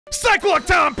Cyclock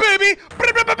time, baby!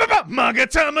 Manga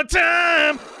time.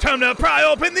 Time to pry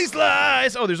open these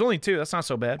lies. Oh, there's only 2. That's not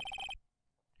so bad.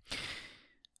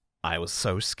 I was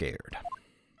so scared.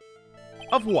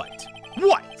 Of what?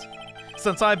 What?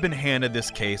 Since I've been handed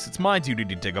this case, it's my duty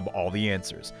to dig up all the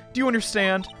answers. Do you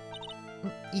understand?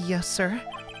 Yes, sir.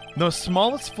 The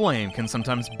smallest flame can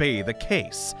sometimes bathe a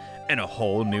case in a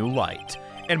whole new light.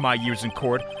 In my years in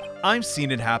court, I've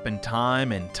seen it happen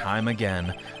time and time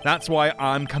again. That's why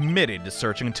I'm committed to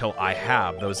searching until I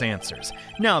have those answers.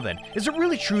 Now then, is it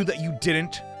really true that you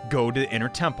didn't go to the inner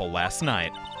temple last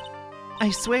night?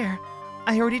 I swear,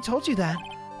 I already told you that.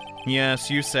 Yes,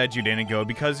 you said you didn't go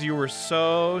because you were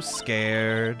so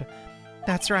scared.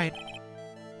 That's right.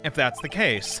 If that's the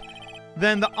case,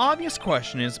 then the obvious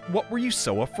question is, what were you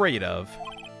so afraid of?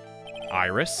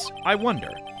 Iris, I wonder,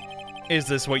 is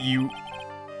this what you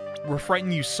were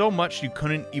frightened you so much you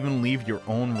couldn't even leave your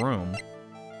own room?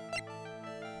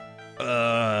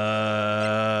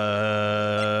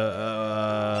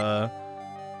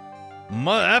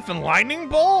 Effing lightning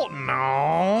bolt?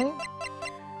 No.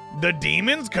 The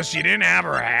demons because she didn't have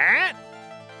her hat?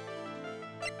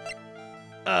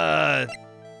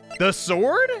 The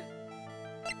sword?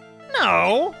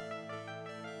 No.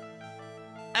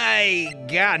 I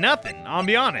got nothing, I'll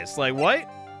be honest. Like, what?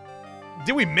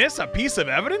 Did we miss a piece of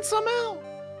evidence somehow?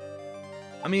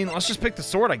 I mean, let's just pick the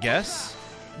sword, I guess.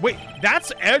 Wait,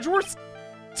 that's Edgeworth?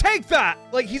 Take that!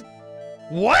 Like, he's...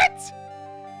 What?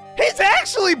 He's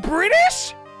actually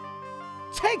British?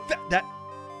 Take that...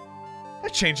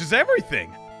 That changes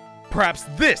everything. Perhaps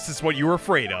this is what you were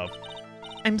afraid of.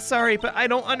 I'm sorry, but I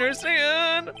don't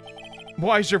understand.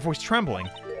 Why is your voice trembling?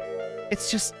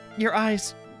 It's just your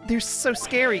eyes. They're so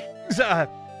scary.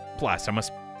 Blast, I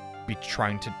must be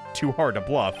trying too hard to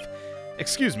bluff.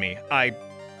 Excuse me, I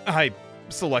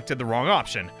selected the wrong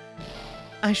option.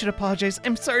 I should apologize.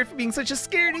 I'm sorry for being such a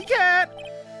scaredy cat.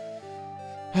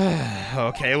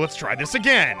 Okay, let's try this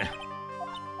again.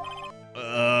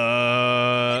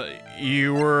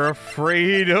 You were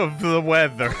afraid of the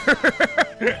weather.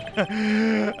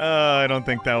 I don't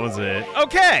think that was it.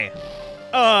 Okay.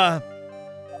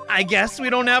 I guess we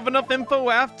don't have enough info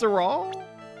after all?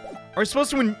 Are we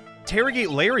supposed to interrogate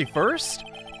Larry first?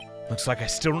 Looks like I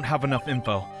still don't have enough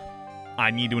info.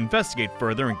 I need to investigate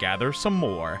further and gather some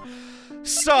more.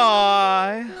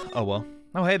 Sigh. Oh, well.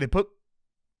 Oh, hey, they put...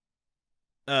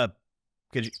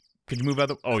 Could you move out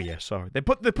the... Oh, yeah, sorry. They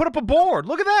put up a board.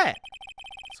 Look at that.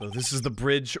 So this is the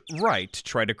bridge Wright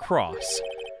tried to cross.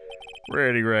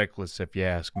 Pretty reckless, if you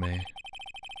ask me.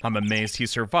 I'm amazed he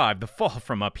survived the fall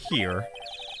from up here.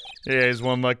 Yeah, he's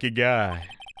one lucky guy.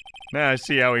 Now I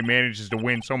see how he manages to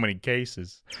win so many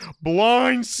cases.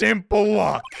 Blind, simple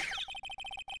luck.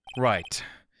 Right.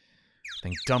 I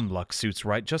think dumb luck suits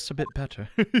Wright just a bit better.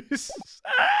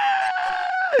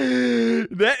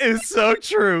 That is so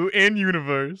true in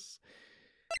universe.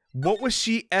 What was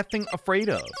she effing afraid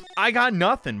of? I got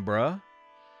nothing, bruh.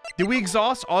 Did we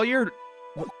exhaust all your...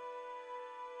 What?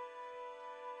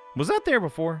 Was that there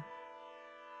before?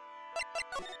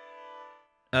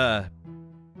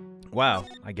 Wow,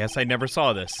 I guess I never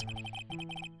saw this.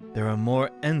 There are more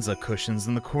Enza cushions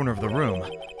in the corner of the room.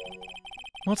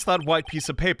 What's that white piece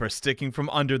of paper sticking from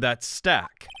under that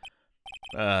stack?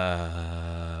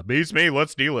 Beats me,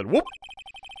 let's deal it. Whoop!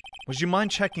 Would you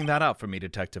mind checking that out for me,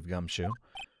 Detective Gumshoe?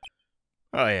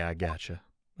 Oh yeah, I gotcha.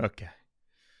 Okay.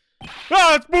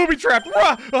 Ah, it's booby trapped!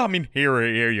 Oh, I mean, here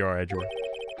you are, Edgeworth.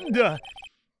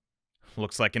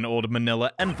 Looks like an old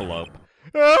manila envelope.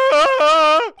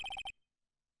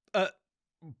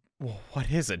 What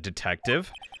is it,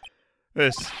 Detective?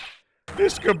 This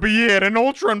could be it. An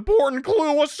ultra important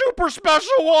clue, a super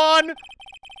special one!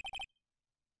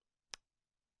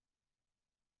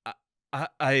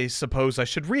 I suppose I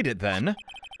should read it then.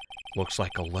 Looks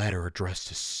like a letter addressed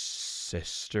to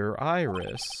Sister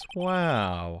Iris.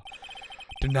 Wow.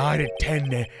 Tonight at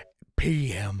 10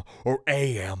 p.m. or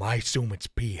a.m. I assume it's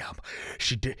p.m.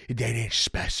 They didn't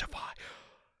specify.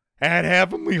 At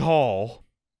Heavenly Hall.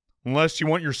 Unless you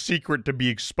want your secret to be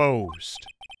exposed.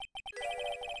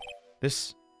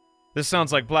 This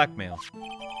sounds like blackmail.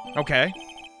 Okay.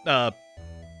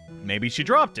 Maybe she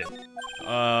dropped it.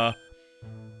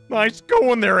 Nice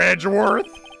going there, Edgeworth.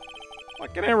 I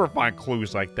can never find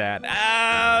clues like that.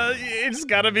 It's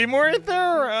gotta be more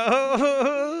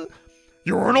thorough.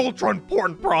 You're an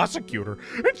ultra-important prosecutor.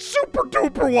 And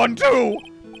super-duper one, too!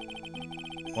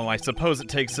 Well, I suppose it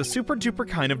takes a super-duper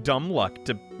kind of dumb luck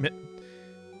to...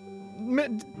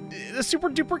 a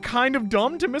super-duper kind of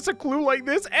dumb to miss a clue like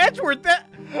this? Edgeworth,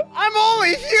 I'm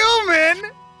only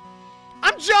human!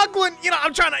 I'm juggling,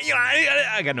 I'm trying to,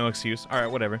 I got no excuse. Alright,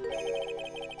 whatever.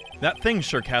 That thing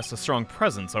sure casts a strong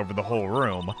presence over the whole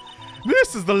room.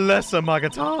 This is the Lesser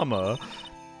Magatama.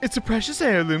 It's a precious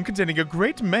heirloom containing a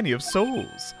great many of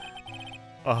souls.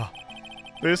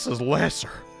 This is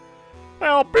lesser.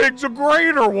 How big's a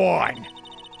greater one?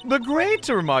 The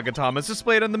greater Magatama is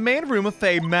displayed in the main room of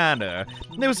Fey Manor.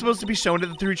 It was supposed to be shown at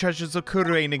the Three Treasures of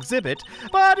Kurain exhibit,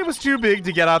 but it was too big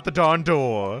to get out the darn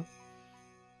door.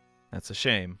 That's a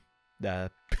shame.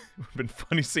 It would have been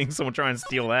funny seeing someone try and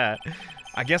steal that.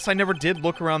 I guess I never did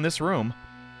look around this room.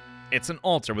 It's an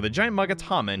altar with a giant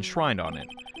Magatama enshrined on it.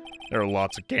 There are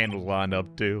lots of candles lined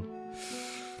up, too.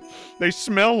 They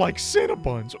smell like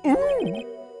Cinnabons. Ooh!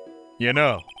 You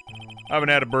know, I haven't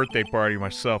had a birthday party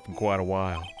myself in quite a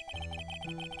while.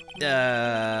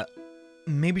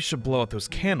 Maybe you should blow out those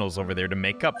candles over there to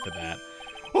make up for that.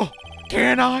 Oh,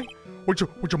 can I? Would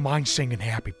you mind singing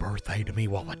happy birthday to me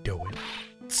while I do it?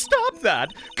 Stop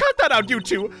that! Cut that out, you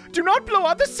two! Do not blow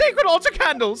out the sacred altar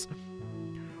candles!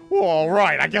 Well,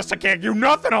 alright, I guess I can't do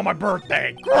nothing on my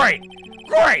birthday! Great!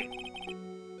 Great!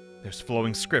 There's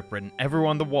flowing script written everywhere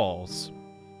on the walls.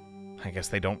 I guess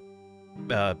they don't,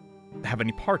 have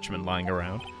any parchment lying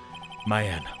around.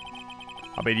 Man,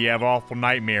 I bet you have awful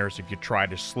nightmares if you try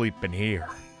to sleep in here.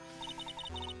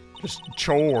 Just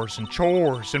chores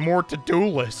and more to-do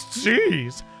lists,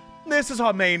 jeez! This is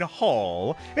our main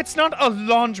hall. It's not a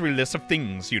laundry list of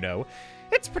things, you know.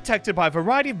 It's protected by a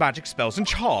variety of magic spells and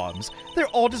charms. They're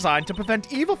all designed to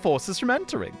prevent evil forces from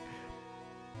entering.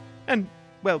 And,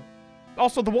 well,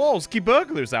 also the walls keep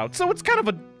burglars out, so it's kind of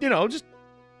a, you know, just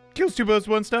kills two birds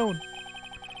with one stone.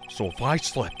 So if I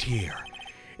slept here,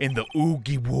 and the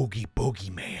Oogie Woogie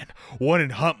Boogeyman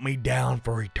wouldn't hunt me down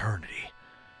for eternity.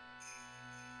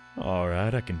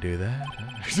 Alright, I can do that.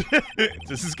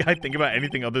 Does this guy think about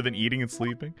anything other than eating and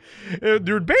sleeping?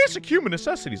 They're basic human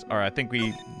necessities. Alright, I think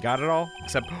we got it all.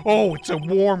 Except, oh, it's a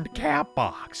warmed cat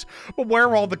box. But where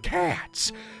are all the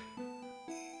cats?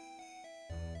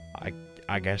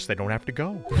 I guess they don't have to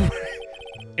go.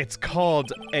 It's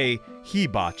called a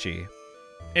hibachi.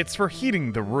 It's for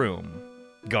heating the room.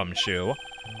 Gumshoe.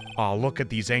 Oh, look at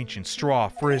these ancient straw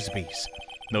frisbees.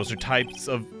 Those are types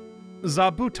of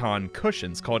zabuton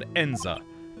cushions called Enza.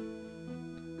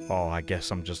 Oh, I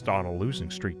guess I'm just on a losing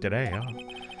streak today, huh?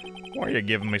 Why are you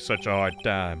giving me such a hard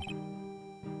time?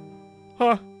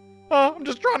 Huh? I'm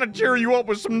just trying to cheer you up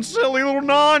with some silly little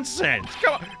nonsense.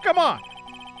 Come on.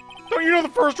 Don't you know the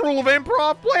first rule of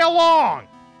improv? Play along!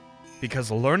 Because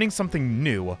learning something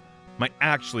new might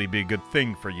actually be a good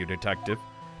thing for you, detective.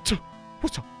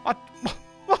 Alright,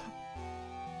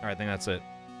 I think that's it.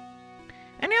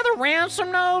 Any other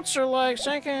ransom notes or like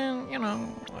second, you know?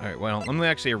 Alright, well, let me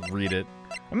actually read it.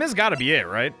 I mean, this has gotta be it,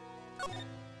 right?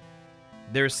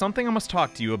 There's something I must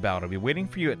talk to you about. I'll be waiting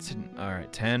for you at 10.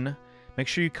 Alright, 10. Make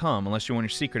sure you come unless you want your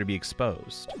secret to be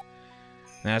exposed.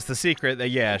 And that's the secret that,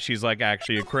 yeah, she's like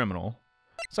actually a criminal.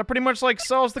 So that pretty much like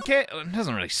solves the case. It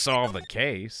doesn't really solve the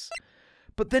case.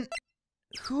 But then,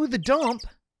 who the dump?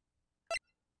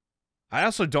 I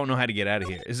also don't know how to get out of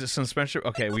here. Is it some special?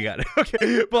 Okay, we got it.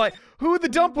 Okay, but like, who the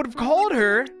dump would have called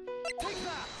her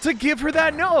to give her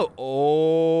that note?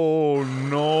 Oh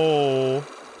no!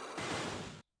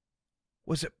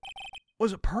 Was it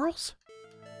Pearls?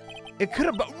 It could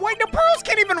have. Wait, no, Pearls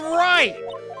can't even write.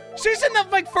 She's in the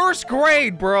like first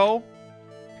grade, bro.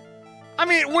 I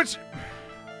mean, which?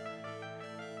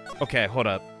 Okay, hold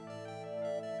up.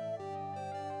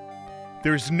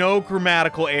 There's no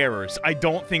grammatical errors. I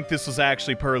don't think this was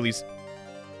actually Pearlie's.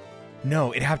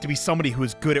 No, it'd have to be somebody who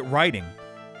is good at writing.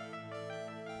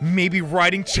 Maybe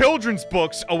writing children's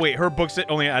books. Oh wait, her books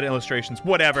only had illustrations.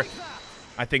 Whatever.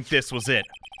 I think this was it.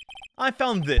 I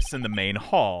found this in the main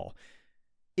hall.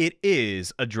 It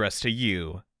is addressed to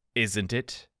you, isn't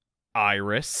it,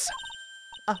 Iris?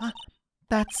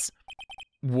 That's...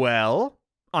 Well,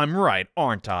 I'm right,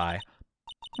 aren't I?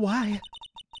 Why?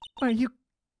 Why are you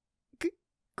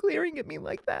glaring at me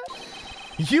like that?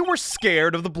 You were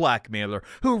scared of the blackmailer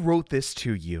who wrote this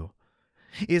to you.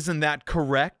 Isn't that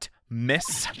correct,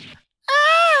 miss?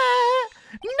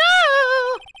 No!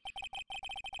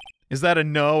 Is that a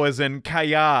no as in,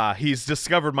 Kaya, he's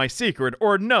discovered my secret,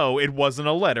 or no, it wasn't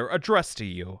a letter addressed to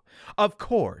you? Of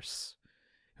course.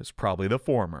 It was probably the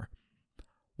former.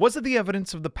 Was it the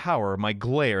evidence of the power of my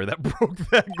glare that broke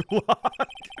that Glock?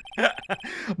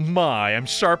 My, I'm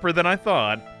sharper than I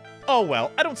thought. Oh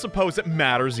well, I don't suppose it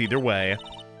matters either way.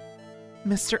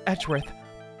 Mr. Edgeworth.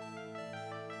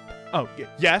 Oh,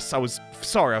 yes, I was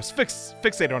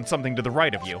fixated on something to the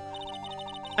right of you.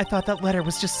 I thought that letter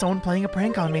was just someone playing a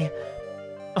prank on me.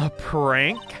 A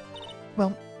prank?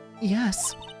 Well,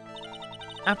 yes.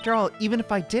 After all, even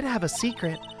if I did have a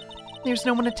secret, there's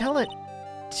no one to tell it.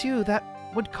 too that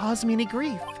would cause me any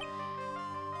grief.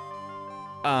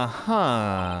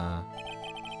 Uh-huh.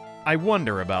 I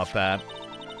wonder about that.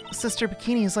 Sister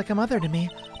Bikini is like a mother to me.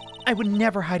 I would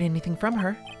never hide anything from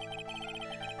her.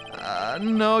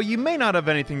 No, you may not have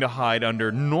anything to hide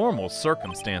under normal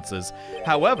circumstances.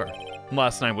 However,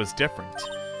 last night was different.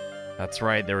 That's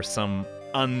right, there were some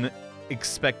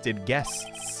unexpected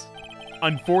guests.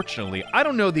 Unfortunately, I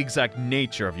don't know the exact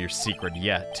nature of your secret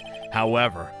yet.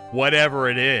 However, whatever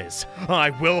it is, I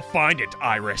will find it,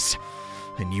 Iris.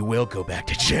 And you will go back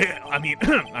to jail. I mean,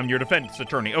 I'm your defense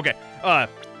attorney. Okay,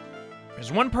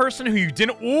 there's one person who you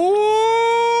didn't...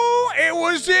 Ooh, it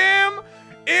was him!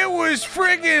 It was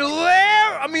freaking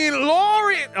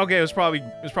Laurie! Okay, it was probably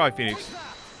Phoenix.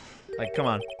 Like, come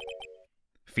on.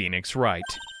 Phoenix Wright.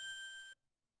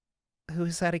 Who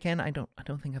is that again? I don't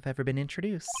think I've ever been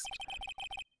introduced.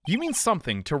 You mean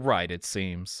something to Wright, it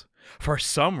seems. For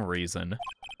some reason.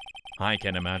 I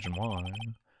can't imagine why.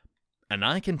 And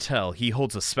I can tell he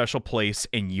holds a special place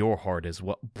in your heart as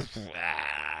well.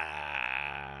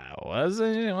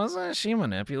 Wasn't she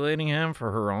manipulating him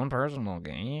for her own personal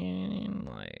gain?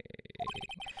 Like,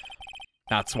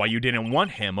 that's why you didn't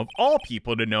want him, of all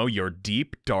people, to know your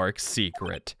deep, dark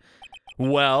secret.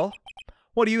 Well,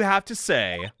 what do you have to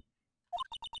say?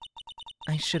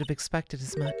 I should have expected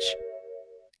as much.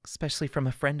 Especially from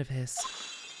a friend of his.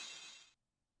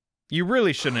 You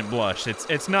really shouldn't blush.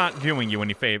 It's not doing you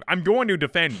any favor. I'm going to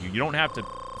defend you. You don't have to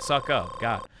suck up.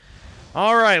 God.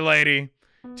 All right, lady.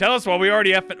 Tell us what we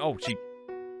already effing... Oh,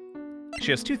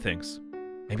 she has two things.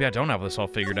 Maybe I don't have this all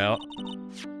figured out.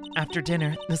 After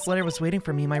dinner, this letter was waiting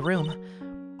for me in my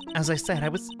room. As I said, I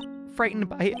was frightened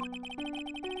by it.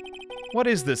 What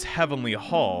is this heavenly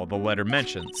hall the letter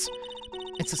mentions?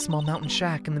 It's a small mountain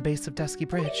shack in the base of Dusky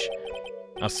Bridge.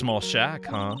 A small shack,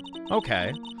 huh?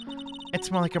 Okay.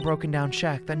 It's more like a broken down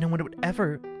shack that no one would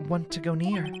ever want to go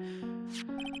near.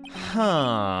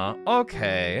 Huh,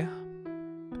 okay.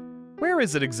 Where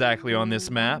is it exactly on this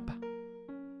map?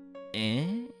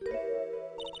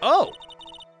 Oh!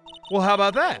 Well, how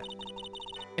about that?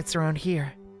 It's around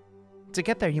here. To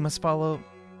get there, you must follow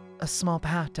a small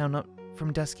path down up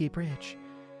from Dusky Bridge.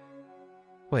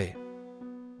 Wait,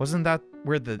 wasn't that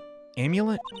where the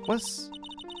amulet was?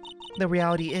 The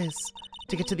reality is,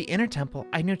 to get to the inner temple,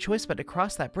 I had no choice but to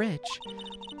cross that bridge.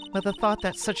 But the thought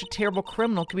that such a terrible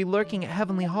criminal could be lurking at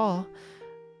Heavenly Hall,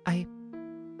 I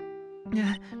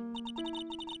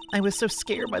was so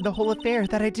scared by the whole affair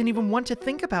that I didn't even want to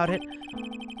think about it.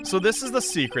 So this is the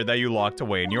secret that you locked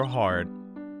away in your heart.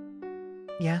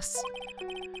 Yes.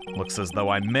 Looks as though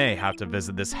I may have to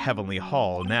visit this Heavenly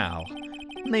Hall now.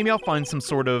 Maybe I'll find some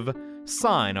sort of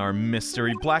sign our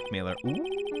mystery blackmailer. Ooh.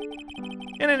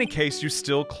 In any case, you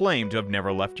still claim to have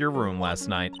never left your room last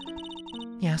night.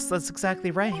 Yes, that's exactly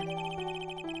right.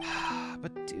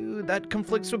 But dude, that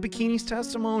conflicts with Bikini's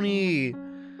testimony.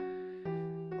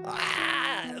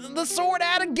 The sword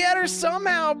had to get her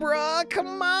somehow, bruh.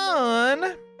 Come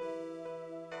on.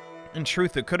 In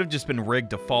truth, it could have just been rigged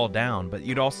to fall down, but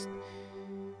you'd also...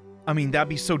 I mean, that'd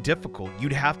be so difficult.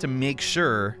 You'd have to make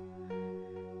sure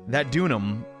that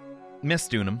Miss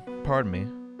Dunham, pardon me,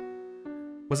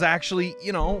 was actually,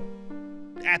 you know,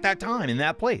 at that time, in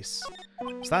that place.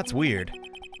 So that's weird.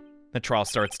 The trial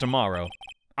starts tomorrow.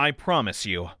 I promise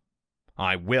you,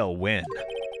 I will win.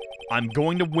 I'm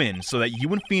going to win so that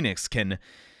you and Phoenix can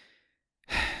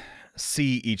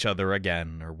see each other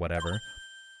again, or whatever.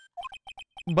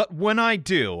 But when I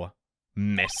do,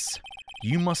 miss,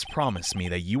 you must promise me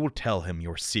that you will tell him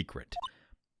your secret.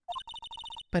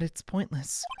 But it's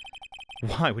pointless.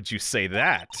 Why would you say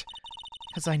that?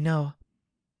 Because I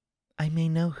may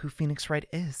know who Phoenix Wright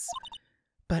is,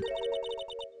 but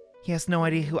he has no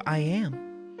idea who I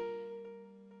am.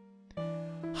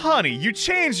 Honey, you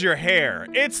changed your hair.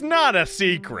 It's not a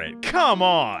secret. Come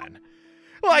on.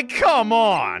 Like, come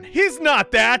on. He's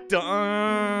not that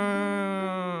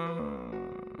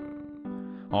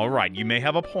All right, you may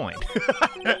have a point.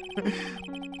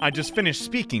 I just finished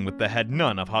speaking with the head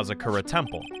nun of Hazakura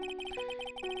Temple.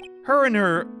 Her and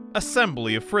her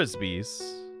assembly of frisbees.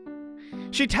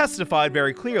 She testified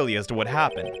very clearly as to what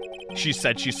happened. She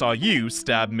said she saw you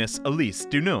stab Miss Elise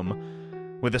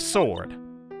Dunham with a sword.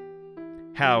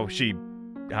 How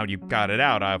you got it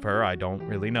out of her, I don't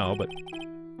really know, but...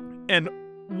 And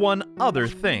one other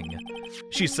thing.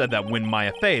 She said that when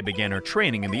Maya Fey began her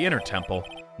training in the Inner Temple,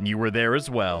 you were there as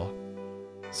well.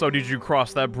 So did you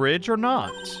cross that bridge or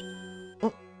not?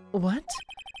 What?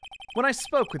 When I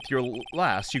spoke with you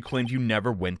last, you claimed you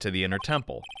never went to the Inner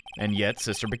Temple. And yet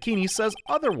Sister Bikini says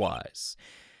otherwise.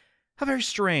 How very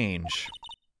strange.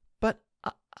 But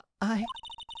I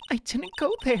didn't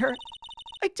go there.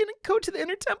 I didn't go to the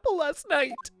inner temple last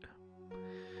night.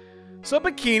 So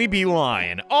Bikini be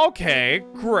lying. Okay,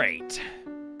 great.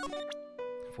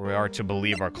 If we are to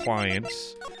believe our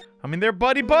clients. I mean, they're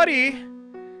buddy-buddy.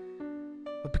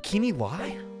 Would Bikini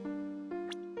lie?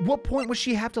 What point would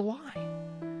she have to lie?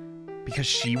 Because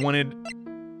she wanted...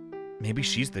 Maybe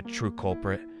she's the true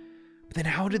culprit. But then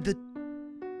how did the...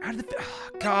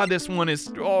 God, this one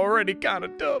is already kind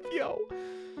of tough, yo.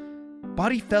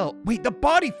 Body fell. Wait, the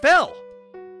body fell!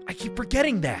 I keep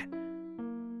forgetting that.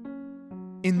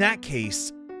 In that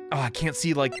case... Oh, I can't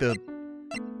see, like, the...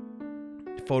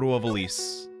 photo of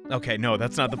Elise. Okay, no,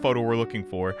 that's not the photo we're looking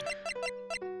for.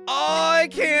 I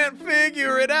can't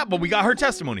figure it out. But we got her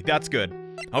testimony. That's good.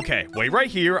 Okay, wait right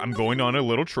here. I'm going on a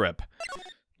little trip.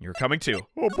 You're coming too.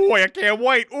 Oh boy, I can't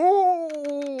wait.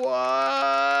 Ooh,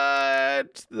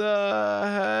 what the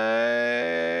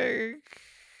heck?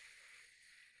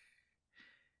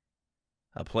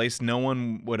 A place no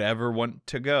one would ever want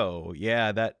to go.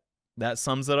 Yeah, that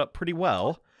sums it up pretty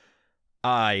well.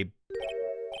 Wow.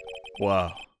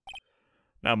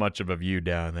 Not much of a view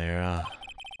down there, huh?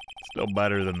 Still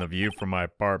better than the view from my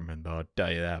apartment, though, I'll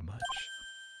tell you that much.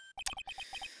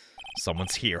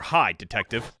 Someone's here. Hi,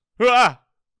 detective. Ah!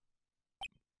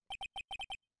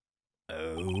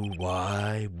 Oh,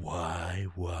 why? Why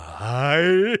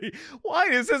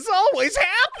does this always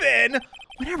happen?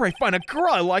 Whenever I find a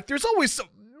girl I like, there's always some...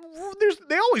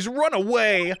 they always run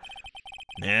away.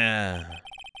 Yeah.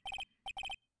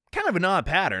 Kind of an odd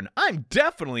pattern. I'm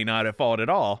definitely not at fault at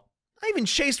all. I even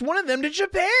chased one of them to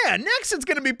Japan. Next it's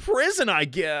gonna be prison, I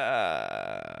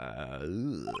guess.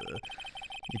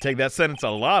 You take that sentence a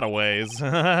lot of ways.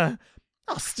 I'll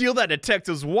steal that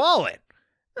detective's wallet.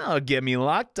 That'll get me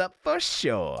locked up for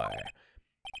sure.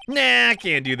 Nah, I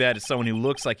can't do that to someone who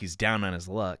looks like he's down on his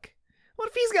luck. What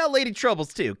if he's got lady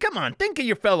troubles too? Come on, think of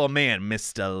your fellow man,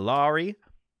 Mr. Laurie.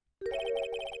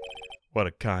 What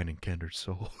a kind and kindred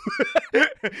soul.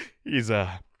 He's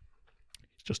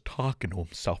just talking to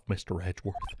himself, Mr.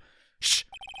 Edgeworth. Shh!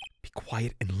 Be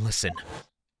quiet and listen.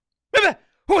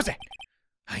 Who was that?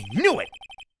 I knew it!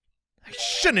 I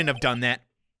shouldn't have done that.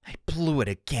 I blew it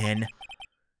again.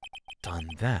 Done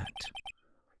that?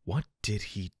 What did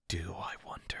he do, I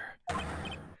wonder?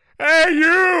 Hey,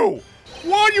 you!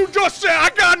 What you just say? I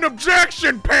got an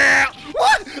objection, pal!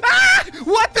 What? Ah!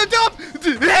 What the dump?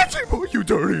 That's you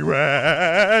dirty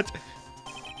rat!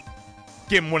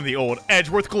 Give him one of the old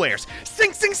Edgeworth glares.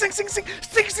 Sing, sing, sing, sing, sing,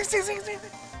 sing, sing, sing, sing, sing.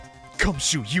 Come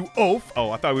shoot, you oaf. Oh,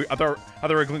 I thought we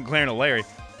were glaring at Larry.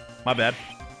 My bad.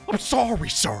 I'm sorry,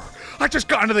 sir. I just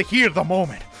got into the heat of the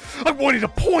moment. I wanted to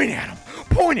point at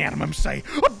him and say,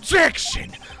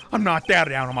 objection. I'm not that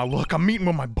down on my luck. I'm meeting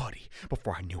with my buddy.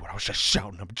 Before I knew it, I was just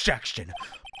shouting objection.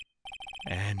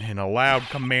 And in a loud,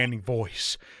 commanding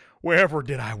voice. Wherever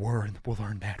did I learn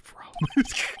that from?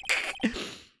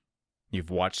 You've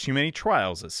watched too many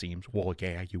trials, it seems. Well,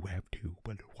 yeah, you have too,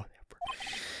 but whatever.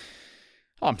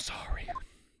 I'm sorry.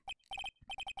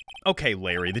 Okay,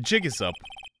 Larry, the jig is up.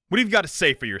 What have you got to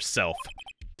say for yourself?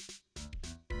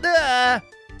 I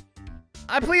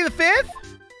plead the fifth?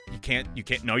 You can't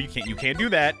do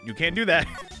that. You can't do that.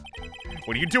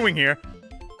 What are you doing here?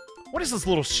 What is this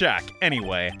little shack,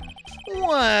 anyway?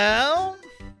 Well,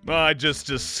 I just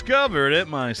discovered it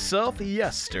myself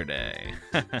yesterday.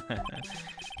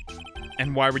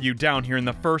 And why were you down here in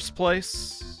the first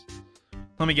place?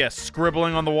 Let me guess,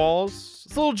 scribbling on the walls?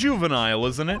 It's a little juvenile,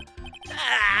 isn't it?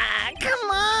 Ah, come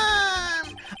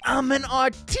on! I'm an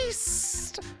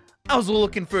artiste. I was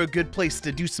looking for a good place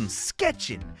to do some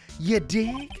sketching. You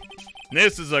dig?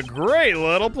 This is a great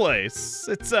little place.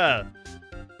 It's,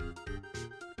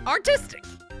 artistic.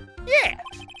 Yeah.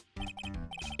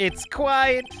 It's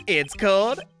quiet, it's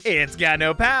cold, it's got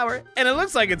no power, and it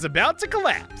looks like it's about to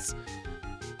collapse.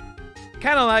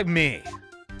 Kind of like me.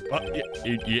 Well,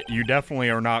 you definitely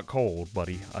are not cold,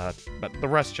 buddy. But the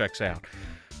rest checks out.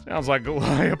 Sounds like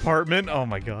my apartment. Oh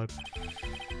my god.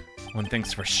 One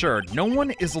thing's for sure, no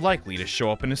one is likely to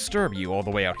show up and disturb you all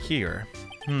the way out here.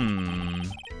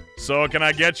 So can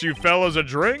I get you fellas a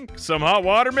drink? Some hot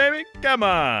water, maybe? Come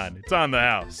on, it's on the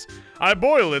house. I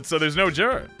boil it so there's no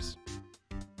germs.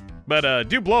 But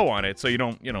do blow on it so you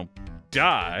don't,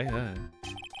 die.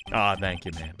 Thank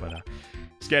you, man. But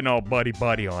he's getting all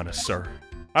buddy-buddy on us, sir.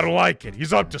 I don't like it.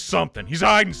 He's up to something. He's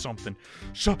hiding something.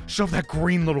 Shove that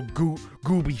green little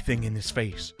gooby thing in his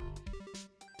face.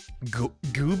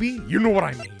 Gooby? You know what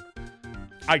I mean.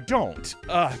 I don't.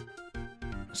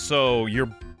 So your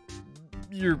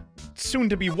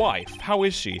soon-to-be wife, how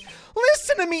is she?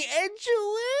 Listen to me, Edgeworth,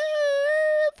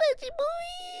 Edgy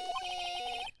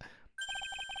boy.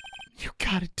 You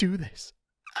gotta do this.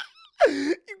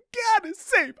 You gotta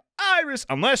save Iris.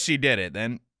 Unless she did it,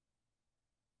 then...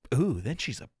 Ooh, then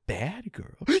she's a bad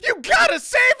girl. You gotta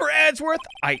save her, Edgeworth!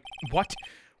 What?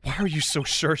 Why are you so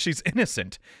sure she's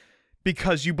innocent?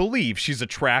 Because you believe she's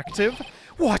attractive?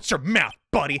 Watch your mouth,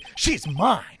 buddy. She's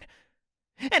mine.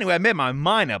 Anyway, I made my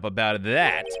mind up about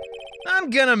that. I'm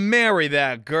gonna marry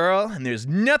that girl, and there's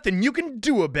nothing you can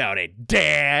do about it,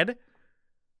 Dad.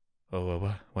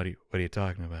 Oh, what are you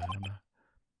talking about?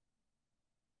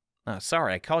 Oh,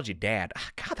 sorry, I called you Dad. Oh,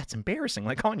 God, that's embarrassing.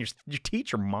 Like calling your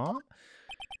teacher Mom?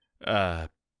 I'm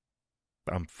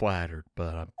flattered,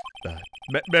 but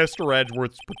Mr.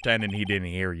 Edgeworth's pretending he didn't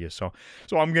hear you, so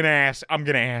I'm gonna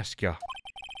ask you.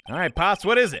 All right, Pops,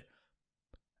 what is it?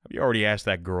 Have you already asked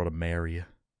that girl to marry you?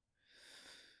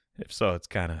 If so, it's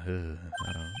kind of, I don't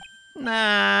know.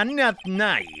 Nah,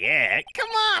 not yet. Come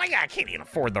on, I can't even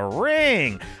afford the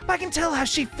ring. I can tell how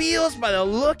she feels by the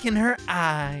look in her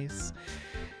eyes.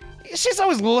 She's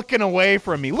always looking away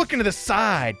from me, looking to the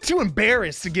side, too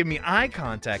embarrassed to give me eye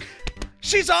contact.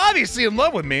 She's obviously in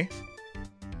love with me.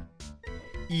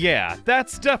 Yeah,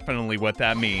 that's definitely what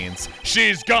that means.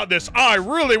 She's got this I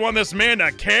really want this man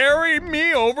to carry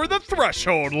me over the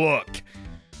threshold look.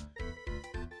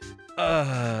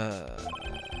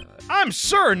 I'm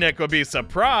sure Nick would be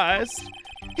surprised.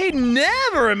 He'd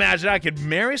never imagine I could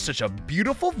marry such a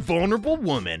beautiful, vulnerable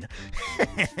woman.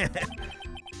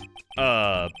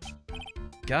 God,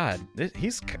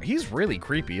 he's really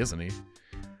creepy, isn't he?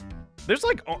 There's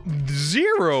like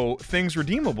 0 things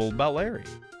redeemable about Larry.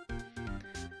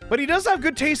 But he does have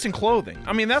good taste in clothing.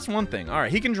 I mean, that's one thing. All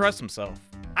right, he can dress himself.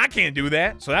 I can't do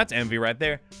that, so that's envy right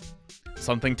there.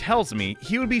 Something tells me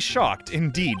he would be shocked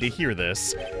indeed to hear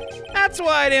this. That's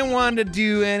why I didn't want to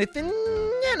do anything,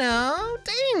 you know,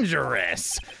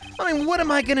 dangerous. I mean, what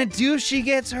am I gonna do if she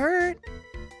gets hurt?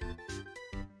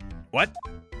 What?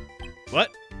 What?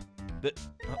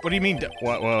 What do you mean?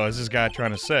 What is this guy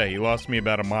trying to say? He lost me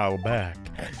about a mile back.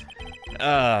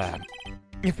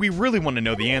 If we really want to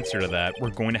know the answer to that,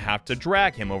 we're going to have to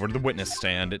drag him over to the witness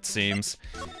stand, it seems.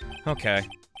 Okay.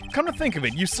 Come to think of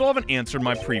it, you still haven't answered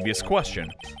my previous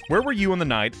question. Where were you on the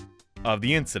night of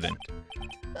the incident?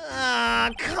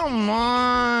 Come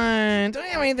on. Don't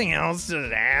you have anything else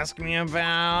to ask me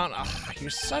about? Oh,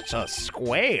 you're such a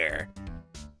square.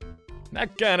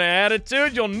 That kind of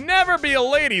attitude, you'll never be a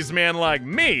ladies' man like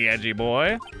me, edgy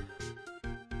boy.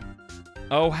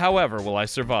 Oh, however will I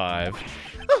survive.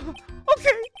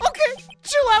 Okay,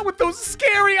 chill out with those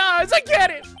scary eyes, I get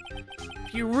it.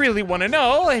 If you really want to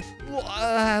know,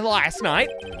 last night,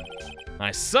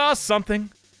 I saw something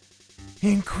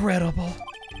incredible.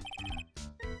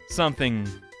 Something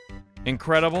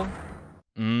incredible?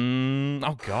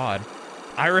 Oh God.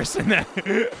 Iris in that.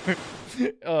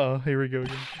 Oh, here we go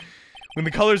again. When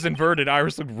the color's inverted,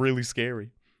 Iris looked really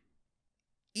scary.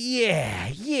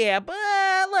 Yeah, but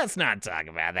let's not talk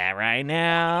about that right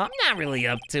now. I'm not really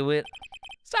up to it.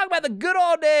 Let's talk about the good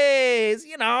old days,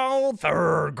 you know,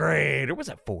 3rd grade. Or was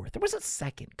it 4th? Or was it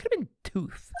 2nd? Could have been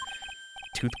tooth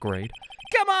grade.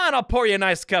 Come on, I'll pour you a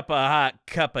nice hot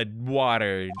cup of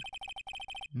water.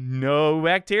 No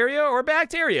bacteria or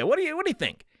bacteria? What do you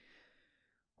think?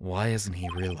 Why hasn't he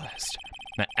realized?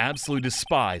 I absolutely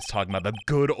despise talking about the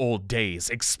good old days,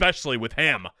 especially with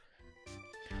him.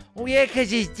 Oh yeah,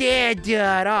 cause his dad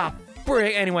died. Oh,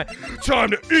 frick. Anyway,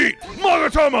 time to eat.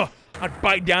 Magatama! I'd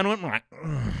bite down on it and like,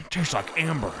 tastes like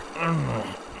amber. All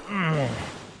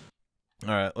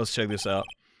right, let's check this out.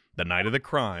 The night of the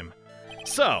crime.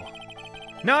 So,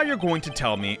 now you're going to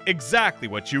tell me exactly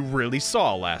what you really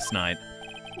saw last night.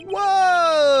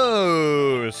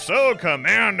 Whoa! So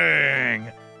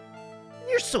commanding!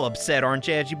 You're so upset, aren't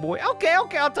you, edgy boy? Okay,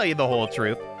 I'll tell you the whole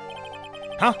truth.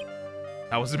 Huh?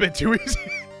 That was a bit too easy.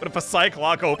 But if a psych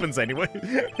lock opens anyway?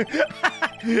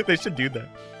 They should do that.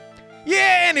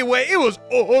 Yeah, anyway, it was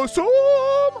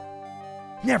awesome!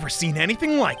 Never seen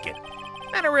anything like it.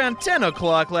 At around 10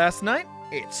 o'clock last night,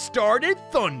 it started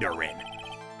thundering.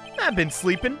 I've been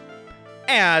sleeping,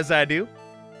 as I do.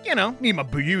 You know, need my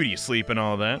beauty sleep and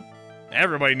all that.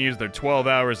 Everybody needs their 12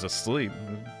 hours of sleep.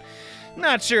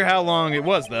 Not sure how long it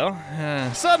was, though.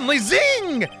 Suddenly,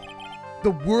 zing!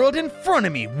 The world in front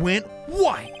of me went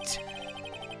white.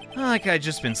 Like I'd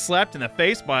just been slapped in the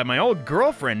face by my old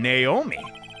girlfriend, Naomi.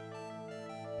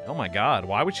 Oh my God,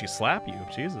 why would she slap you?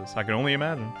 Jesus, I can only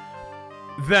imagine.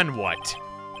 Then what?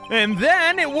 And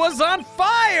then it was on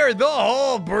fire! The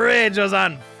whole bridge was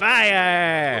on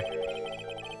fire!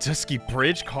 Dusky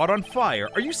Bridge caught on fire?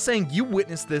 Are you saying you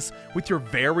witnessed this with your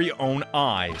very own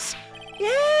eyes?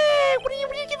 Yeah, what are you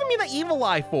giving me the evil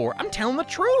eye for? I'm telling the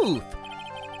truth.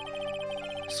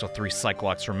 Still 3 psych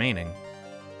locks remaining.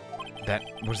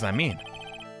 What does that mean?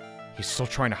 He's still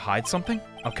trying to hide something?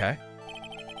 Okay.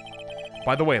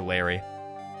 By the way, Larry,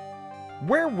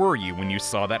 where were you when you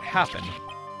saw that happen?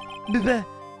 Where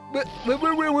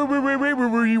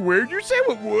were you? Where'd you say?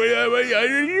 What do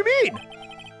you mean?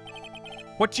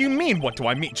 What do you mean, what do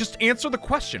I mean? Just answer the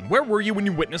question. Where were you when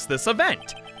you witnessed this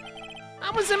event? I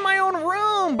was in my own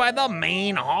room by the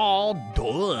main hall,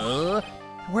 duh.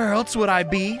 Where else would I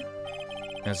be?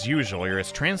 As usual, you're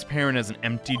as transparent as an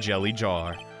empty jelly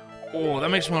jar. Oh, that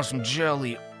makes me want some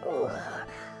jelly.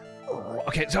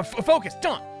 Okay, so focus,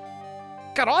 done.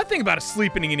 God, all I think about is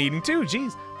sleeping and eating too,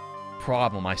 jeez.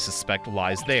 Problem, I suspect,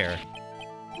 lies there.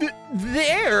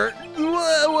 There?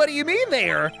 What do you mean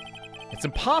there? It's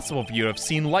impossible for you to have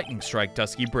seen lightning strike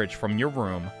Dusky Bridge from your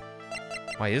room.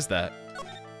 Why is that?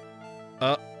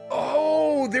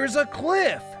 Oh, there's a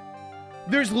cliff.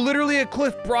 There's literally a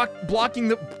cliff blocking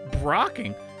the...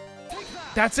 Blocking?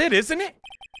 That's it, isn't it?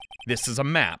 This is a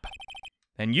map.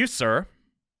 And you, sir,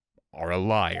 are a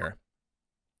liar.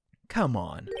 Come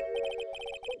on.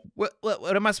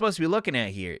 What am I supposed to be looking at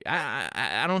here?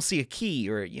 I don't see a key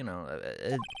or, you know...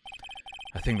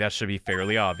 I think that should be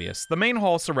fairly obvious. The main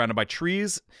hall is surrounded by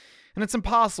trees, and it's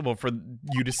impossible for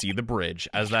you to see the bridge,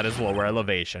 as that is lower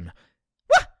elevation.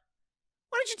 What?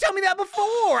 Why didn't you tell me that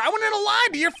before? I wouldn't have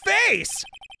lied to your face!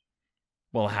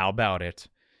 Well, how about it?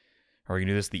 Are we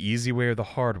gonna do this the easy way or the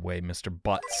hard way, Mr.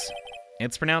 Butts?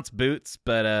 It's pronounced Boots,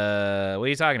 but, what are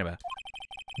you talking about?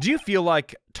 Do you feel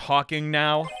like talking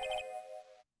now?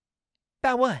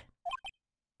 About what?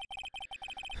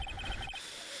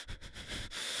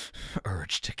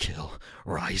 Urge to kill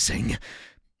rising.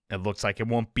 It looks like it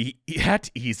won't be that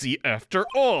easy after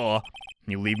all.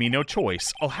 You leave me no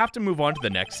choice. I'll have to move on to the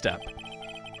next step.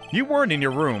 You weren't in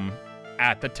your room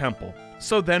at the temple,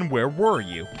 so then where were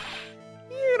you?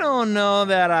 You don't know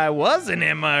that I wasn't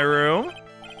in my room.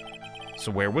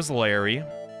 So where was Larry,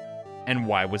 and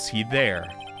why was he there?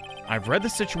 I've read the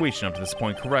situation up to this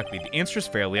point correctly. The answer is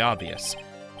fairly obvious.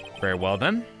 Very well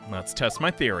then, let's test my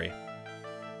theory.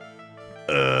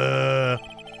 The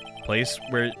place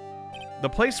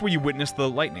where you witnessed the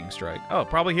lightning strike. Oh,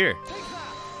 probably here.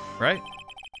 Right?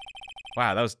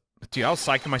 Wow, dude, I was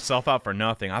psyching myself out for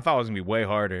nothing. I thought it was gonna be way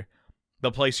harder.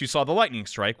 The place you saw the lightning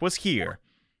strike was here,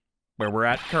 where we're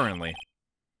at currently.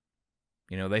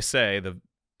 You know, they say the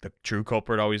true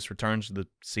culprit always returns to the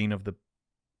scene of the...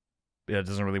 It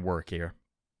doesn't really work here.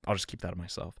 I'll just keep that to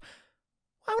myself.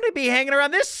 Why would I be hanging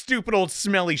around this stupid old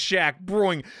smelly shack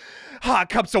brewing hot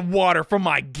cups of water for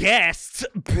my guests?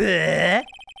 Bleh.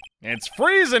 It's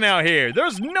freezing out here.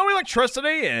 There's no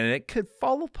electricity and it could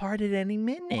fall apart at any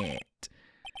minute.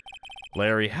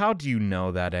 Larry, how do you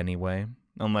know that anyway?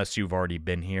 Unless you've already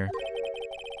been here.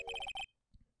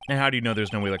 And how do you know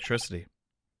there's no electricity?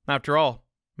 After all,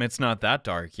 it's not that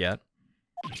dark yet.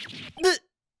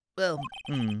 Well,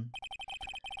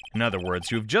 In other words,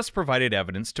 you have just provided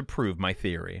evidence to prove my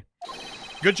theory.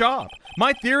 Good job.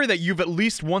 My theory that you've at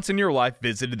least once in your life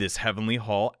visited this heavenly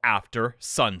hall after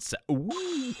sunset.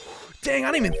 Ooh. Dang,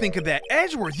 I didn't even think of that.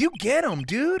 Edgeworth, you get him,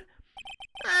 dude.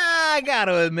 I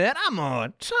gotta admit, I'm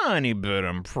a tiny bit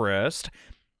impressed.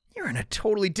 You're in a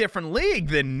totally different league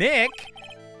than Nick.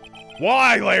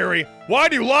 Why, Larry? Why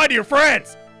do you lie to your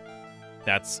friends?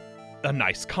 That's a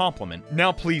nice compliment.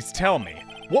 Now please tell me,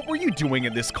 what were you doing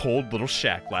in this cold little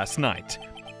shack last night?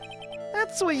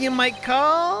 That's what you might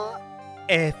call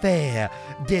affaire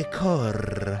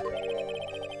décor.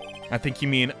 I think you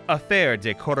mean affaire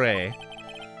décorée.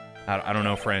 I don't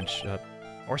know French,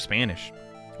 or Spanish,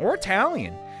 or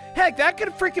Italian. Heck, that could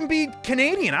freaking be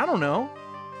Canadian, I don't know.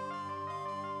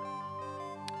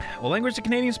 What language do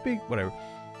Canadians speak? Whatever.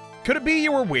 Could it be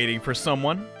you were waiting for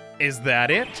someone? Is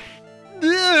that it?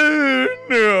 No!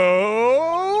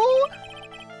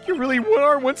 You really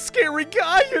are one scary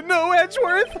guy, you know,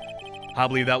 Edgeworth. I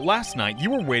believe that last night you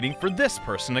were waiting for this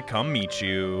person to come meet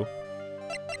you.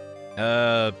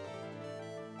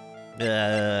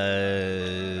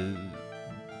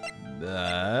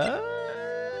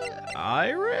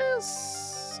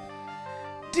 Iris?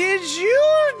 Did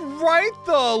you write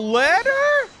the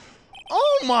letter?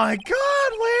 Oh my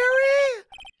God, Larry!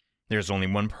 There's only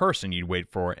one person you'd wait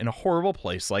for in a horrible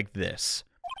place like this.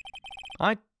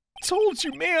 I told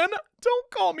you, man.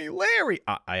 Don't call me Larry.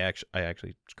 I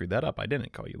actually screwed that up. I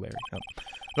didn't call you Larry. No.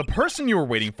 The person you were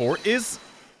waiting for is,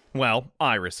 well,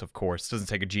 Iris, of course. Doesn't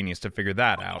take a genius to figure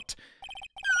that out.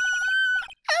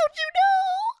 How'd you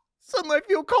know? Suddenly I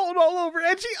feel cold all over,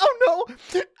 Edgy. Oh no!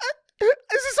 Is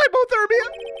this hypothermia?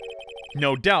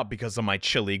 No doubt because of my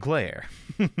chilly glare.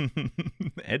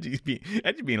 Edgy's being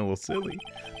a little silly.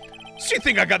 So you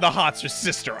think I got the hots your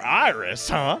sister Iris,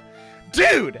 huh?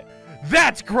 Dude!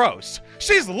 That's gross.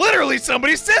 She's literally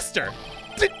somebody's sister.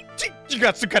 You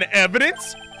got some kind of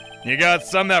evidence? You got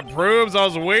some that proves I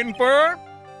was waiting for her?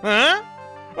 Huh?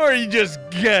 Or are you just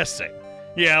guessing?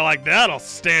 Yeah, like that'll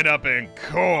stand up in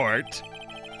court.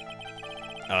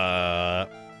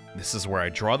 This is where I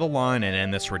draw the line and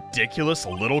end this ridiculous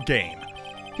little game.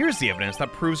 Here's the evidence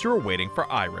that proves you were waiting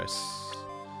for Iris.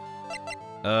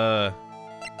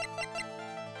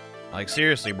 Like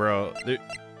seriously, bro.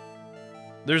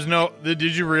 There's no, did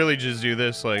you really just do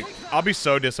this? Like, I'll be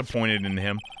so disappointed in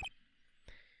him.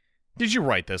 Did you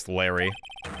write this, Larry?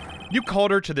 You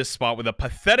called her to this spot with a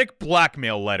pathetic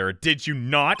blackmail letter, did you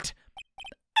not?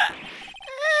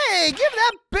 Hey, give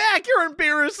that back, you're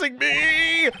embarrassing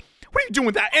me! What are you doing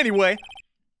with that anyway?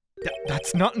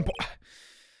 That's not important.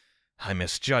 I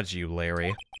misjudge you,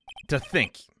 Larry. To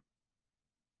think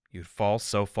you'd fall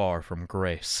so far from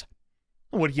grace.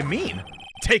 What do you mean?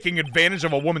 Taking advantage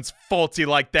of a woman's faulty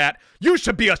like that? You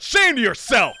should be ashamed of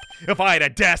yourself! If I had a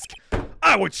desk,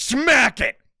 I would smack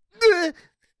it!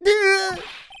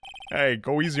 Hey,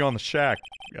 go easy on the shack,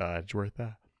 Edgeworth.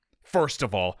 First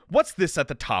of all, what's this at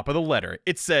the top of the letter?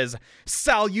 It says,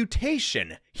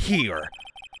 salutation here.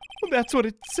 Well, that's what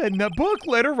it said in that book,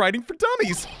 Letter Writing for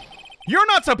Dummies. You're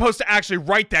not supposed to actually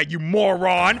write that, you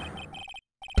moron!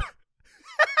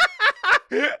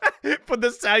 Put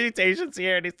the salutations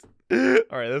here and it's...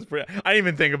 Alright, that's pretty... I didn't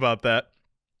even think about that.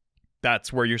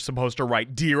 That's where you're supposed to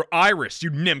write, Dear Iris,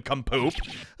 you nincompoop.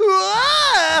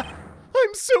 Ah!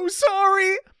 I'm so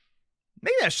sorry.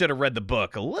 Maybe I should have read the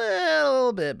book a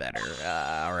little bit better.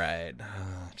 Alright.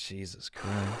 Oh, Jesus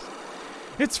Christ.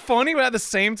 It's funny, but at the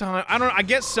same time, I don't know, I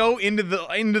get so into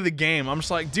the game. I'm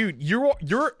just like, dude, you're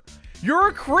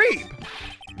a creep.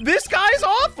 This guy's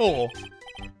awful.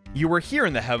 You were here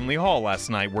in the Heavenly Hall last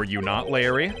night, were you not,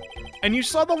 Larry? And you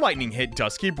saw the lightning hit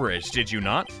Dusky Bridge, did you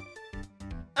not?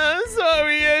 I'm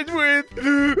sorry, Edgeworth.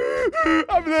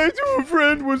 I'm late to a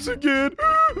friend once again.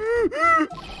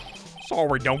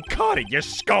 Sorry, don't cut it, you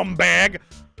scumbag.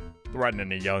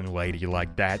 Threatening a young lady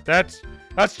like that, that's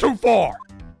too far.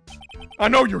 I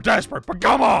know you're desperate, but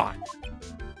come on.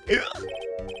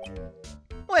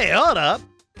 Wait, hold up.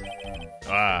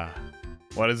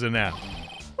 What is it now?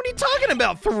 What are you talking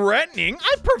about, threatening?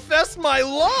 I professed my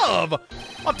love.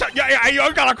 I'll tell you,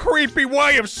 you got a creepy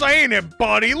way of saying it,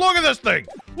 buddy. Look at this thing.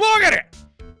 Look at it.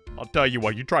 I'll tell you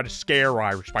what, you tried to scare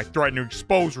Iris by threatening to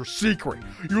expose her secret.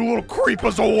 You little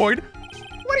creepazoid.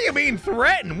 What do you mean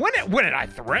threaten? When did I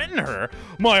threaten her?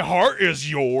 My heart is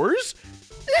yours?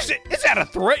 Is that a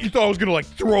threat? You thought I was gonna like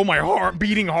throw my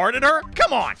beating heart at her?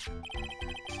 Come on.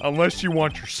 Unless you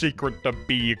want your secret to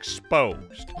be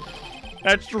exposed.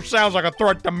 That sure sounds like a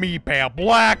threat to me, pal.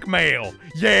 Blackmail.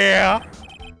 Yeah.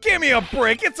 Give me a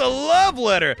break. It's a love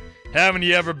letter. Haven't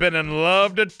you ever been in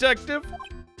love, detective?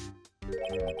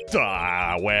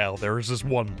 Well, there's this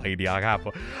one lady I have.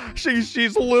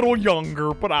 She's a little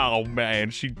younger, but oh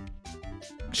man,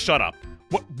 Shut up.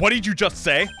 What did you just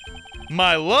say?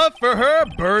 My love for her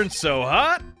burns so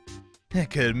hot, it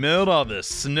could melt all the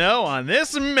snow on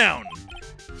this mountain.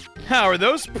 How are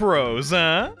those pros,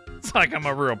 huh? It's like I'm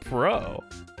a real pro.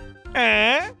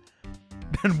 Eh?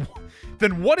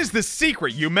 Then what is the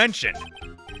secret you mentioned?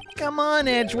 Come on,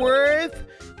 Edgeworth.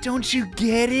 Don't you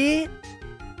get it?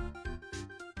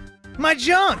 My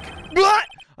junk! What?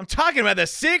 I'm talking about the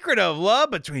secret of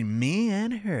love between me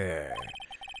and her.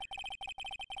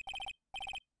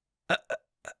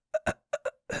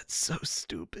 That's so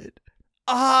stupid.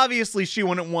 Obviously, she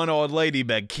wouldn't want old lady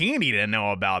Bikini to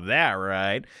know about that,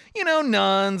 right? You know,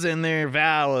 nuns and their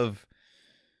vow of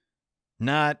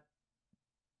not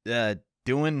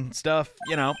doing stuff,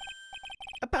 you know,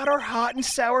 about our hot and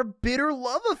sour bitter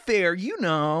love affair, you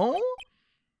know.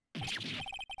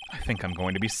 I think I'm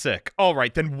going to be sick. All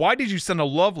right, then why did you send a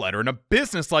love letter in a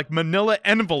business-like manila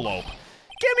envelope?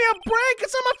 Give me a break,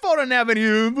 it's not my fault I don't have any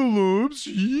envelopes,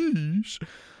 yeesh.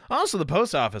 Also, the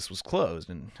post office was closed,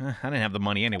 and I didn't have the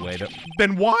money anyway.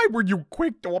 Then why were you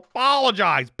quick to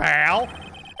apologize, pal?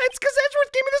 It's because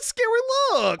Edgeworth gave me the scary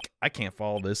look. I can't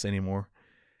follow this anymore.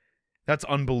 That's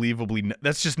unbelievably,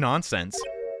 that's just nonsense.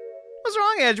 What's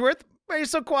wrong, Edgeworth? Why are you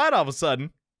so quiet all of a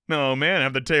sudden? Oh man,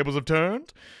 have the tables have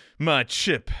turned? My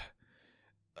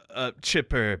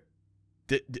chipper,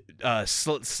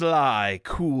 sly,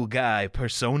 cool guy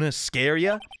persona scare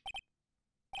ya?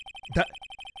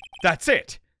 That's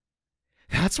it.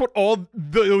 That's what all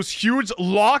those huge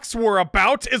locks were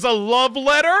about, is a love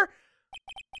letter?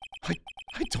 I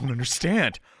don't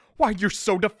understand. Why you're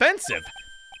so defensive?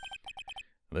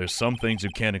 There's some things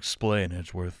you can't explain,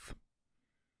 Edgeworth.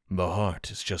 The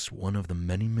heart is just one of the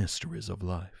many mysteries of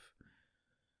life.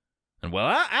 And well,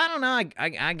 I don't know.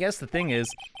 I guess the thing is,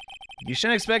 you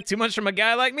shouldn't expect too much from a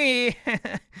guy like me.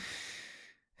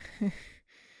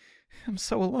 I'm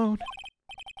so alone.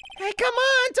 Hey, come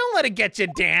on, don't let it get you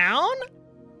down.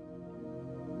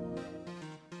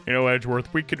 You know,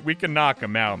 Edgeworth, we could knock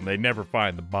him out and they'd never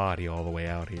find the body all the way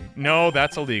out here. No,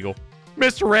 that's illegal.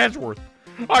 Mr. Edgeworth,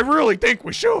 I really think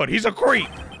we should. He's a creep.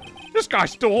 This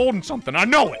guy's still holding something, I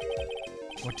know it.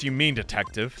 What do you mean,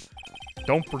 detective?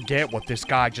 Don't forget what this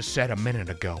guy just said a minute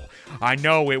ago. I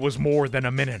know it was more than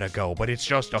a minute ago, but it's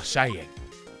just a saying.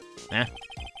 Eh?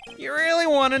 You really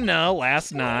want to know?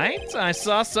 Last night, I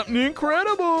saw something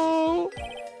incredible.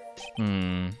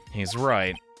 He's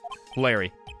right.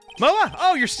 Larry. Moa,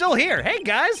 oh, you're still here. Hey,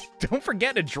 guys, don't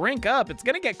forget to drink up. It's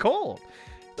gonna get cold.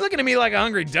 You're looking at me like a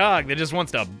hungry dog that just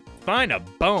wants to find a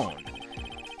bone.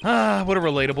 Ah, what a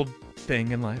relatable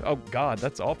thing in life. Oh, God,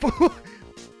 that's awful.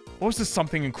 What was this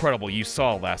something incredible you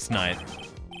saw last night?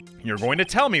 You're going to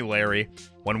tell me, Larry.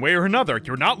 One way or another,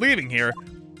 you're not leaving here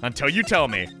until you tell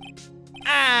me.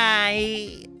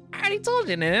 I already told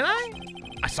you, didn't I?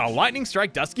 I saw lightning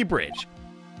strike Dusky Bridge.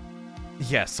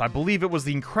 Yes, I believe it was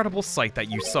the incredible sight that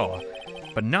you saw,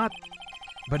 but now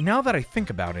that I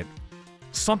think about it,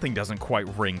 something doesn't quite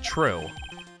ring true.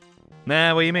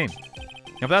 Nah, what do you mean?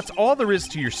 If that's all there is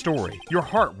to your story, your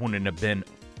heart wouldn't have been...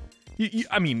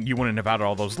 I mean, you wouldn't have had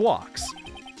all those locks.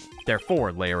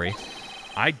 Therefore, Larry,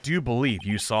 I do believe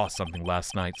you saw something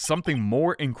last night, something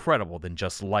more incredible than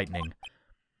just lightning.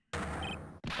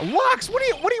 Locks? What are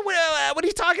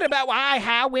you talking about? Why?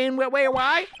 How? When? Where?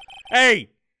 Why? Hey!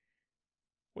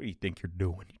 What do you think you're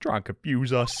doing? You trying to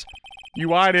confuse us?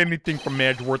 You hide anything from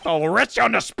Edgeworth, I'll arrest you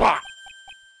on the spot!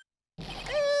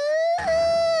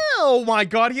 Oh my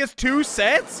God, he has 2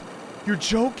 sets? You're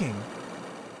joking.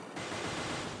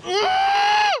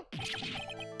 I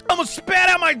almost spat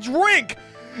out my drink!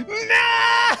 No!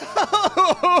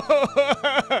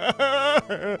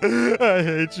 I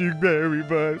hate you very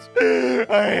much.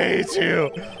 I hate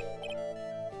you.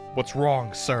 What's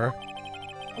wrong, sir?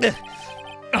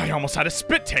 I almost had a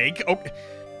spit take. Oh,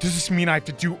 does this mean I have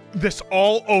to do this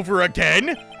all over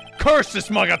again? Curse this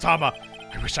Magatama!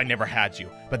 I wish I never had you.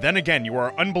 But then again, you are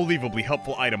an unbelievably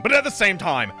helpful item. But at the same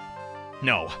time,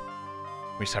 no.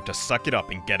 We just have to suck it up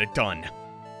and get it done.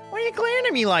 Why are you glaring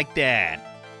at me like that?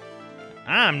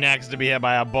 I'm next to be hit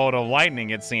by a bolt of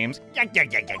lightning, it seems.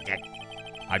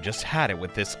 I just had it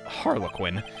with this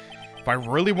Harlequin. If I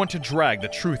really want to drag the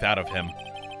truth out of him,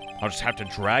 I'll just have to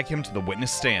drag him to the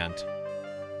witness stand.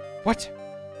 What?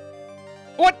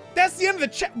 What? That's the end of the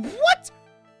chat. What?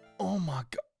 Oh my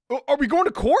God. Are we going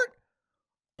to court?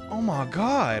 Oh my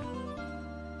God.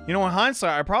 You know, in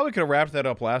hindsight, I probably could have wrapped that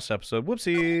up last episode.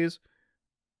 Whoopsies.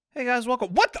 Hey guys,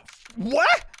 welcome. What the?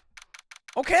 What?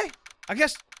 Okay. I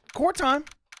guess court time.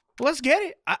 Let's get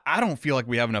it. I don't feel like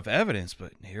we have enough evidence,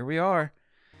 but here we are.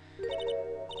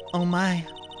 Oh my.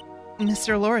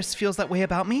 Mr. Loris feels that way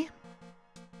about me?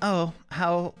 Oh,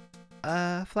 how,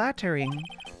 flattering.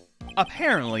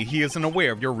 Apparently, he isn't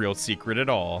aware of your real secret at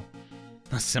all.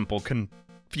 A simple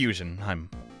confusion, I'm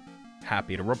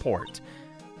happy to report.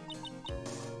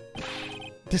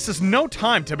 This is no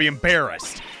time to be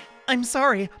embarrassed. I'm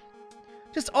sorry.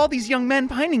 Just all these young men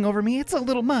pining over me, it's a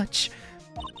little much.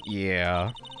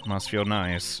 Yeah, must feel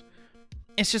nice.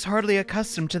 It's just hardly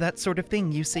accustomed to that sort of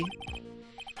thing, you see.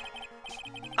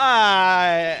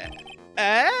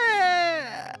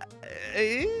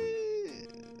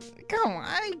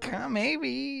 Come,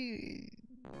 maybe.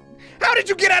 How did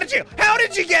you get out of jail? How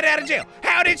did you get out of jail?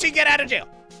 How did she get out of jail?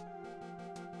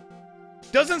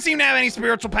 Doesn't seem to have any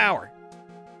spiritual power.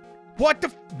 What?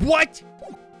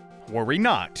 Worry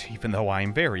not, even though I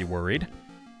am very worried.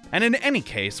 And in any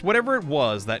case, whatever it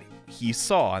was that he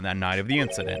saw on that night of the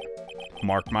incident,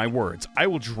 mark my words, I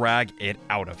will drag it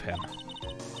out of him.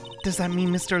 Does that mean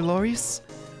Mr. Loris?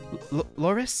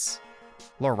 Loris?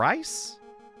 Lorice?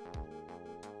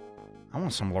 I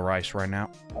want some Lorice right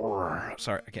now.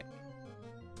 Sorry, I can't.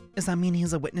 Does that mean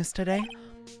he's a witness today?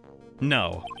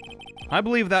 No. I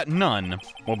believe that none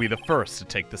will be the first to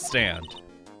take the stand.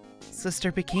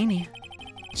 Sister Bikini.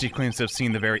 She claims to have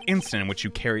seen the very instant in which you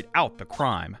carried out the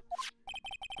crime.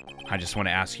 I just want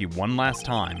to ask you one last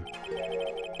time.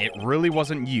 It really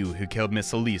wasn't you who killed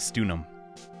Miss Elise Dunham,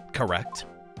 correct?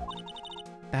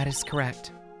 That is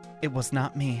correct. It was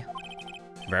not me.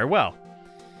 Very well.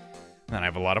 Then I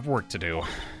have a lot of work to do.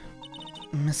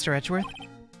 Mr. Edgeworth?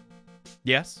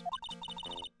 Yes?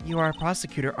 You are a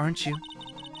prosecutor, aren't you?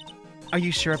 Are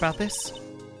you sure about this?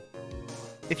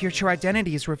 If your true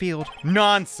identity is revealed...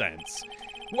 Nonsense!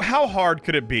 How hard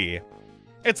could it be?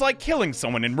 It's like killing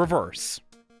someone in reverse.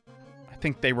 I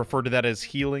think they refer to that as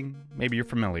healing. Maybe you're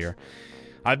familiar.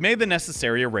 I've made the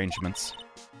necessary arrangements.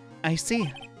 I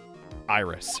see.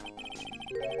 Iris.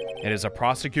 It is a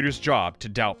prosecutor's job to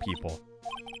doubt people.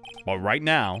 But right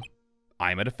now,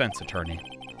 I'm a defense attorney.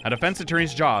 A defense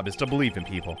attorney's job is to believe in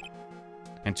people.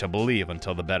 And to believe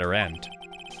until the bitter end.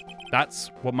 That's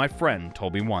what my friend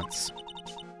told me once.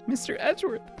 Mr.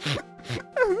 Edgeworth.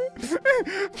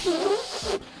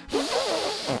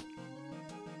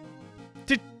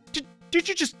 Did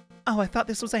you just... Oh, I thought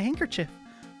this was a handkerchief.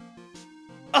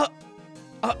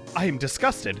 I am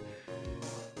disgusted.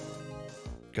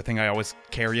 Good thing I always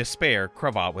carry a spare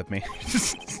cravat with me.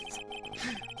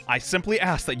 I simply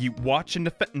ask that you watch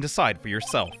and decide for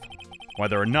yourself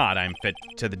whether or not I'm fit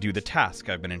to do the task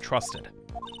I've been entrusted.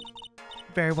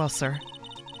 Very well, sir.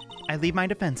 I leave my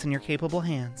defense in your capable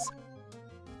hands.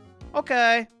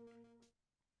 Okay.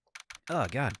 Oh,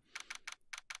 God.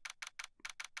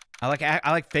 I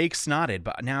like fake snotted,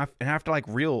 but now I have to like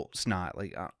real snot.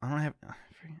 Like I don't have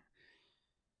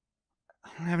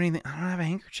anything. I don't have a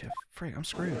handkerchief. Freak, I'm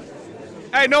screwed.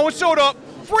 Hey, no one showed up.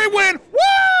 Free win.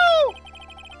 Woo!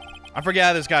 I forget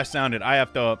how this guy sounded. I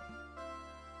have to.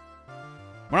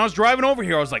 When I was driving over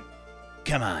here, I was like,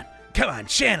 Come on,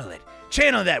 channel it.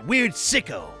 Channel that weird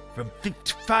sicko from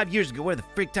 5 years ago. Where the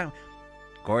frick time?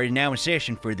 Court is now in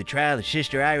session for the trial of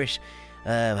Sister Iris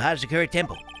of Hazakura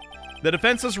Temple. the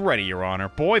defense is ready, Your Honor.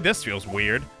 Boy, this feels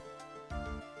weird.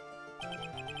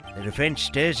 The defense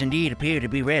does indeed appear to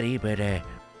be ready, but I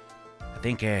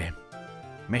think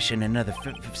missing another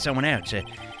someone else.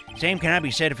 Same cannot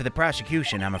be said for the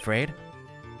prosecution, I'm afraid.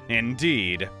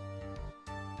 Indeed.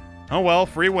 Oh well,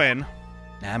 free win.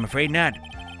 I'm afraid not.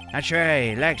 Not sure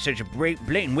I like such a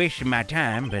blatant waste of my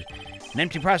time, but an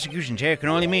empty prosecution chair can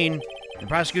only mean the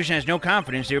prosecution has no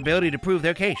confidence in their ability to prove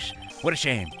their case. What a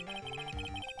shame.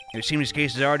 It seems this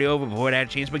case is already over before it had a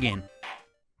chance to begin.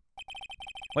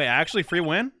 Wait, actually free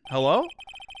win? Hello?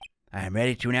 I am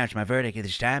ready to announce my verdict at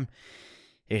this time.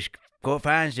 This court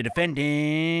finds the defendant...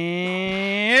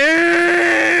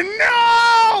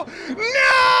 No!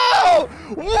 No!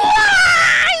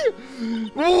 Why?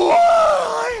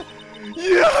 Why?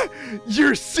 Yeah,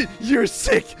 you're sick. You're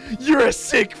sick. You're a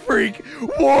sick freak.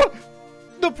 What?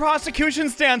 The prosecution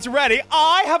stands ready.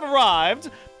 I have arrived.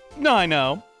 I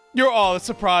know. You're all as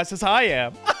surprised as I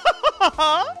am.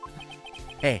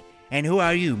 Hey, and who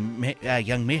are you,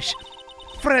 young miss?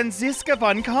 Franziska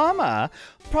von Karma,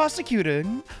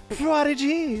 prosecuting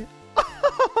prodigy.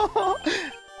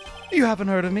 You haven't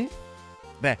heard of me?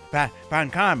 Von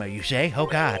Karma, you say? Oh,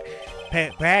 God.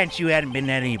 Perhaps you hadn't been in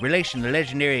any relation to the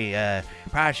legendary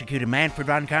prosecutor Manfred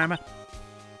von Karma?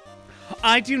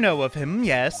 I do know of him,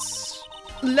 yes.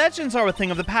 Legends are a thing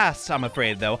of the past, I'm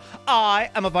afraid, though. I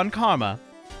am a von Karma.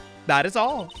 That is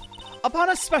all.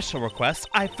 Upon a special request,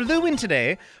 I flew in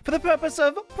today for the purpose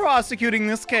of prosecuting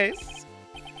this case.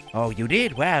 Oh, you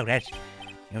did? Wow, that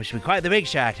must be quite the big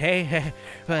shot, hey?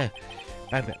 By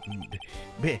the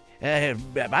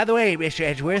way, Mr.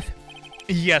 Edgeworth.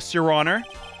 Yes, Your Honor.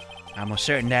 I'm almost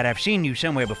certain that I've seen you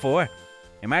somewhere before.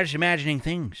 Am I just imagining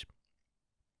things?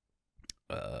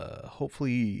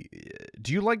 Hopefully...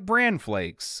 Do you like bran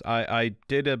flakes? I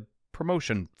did a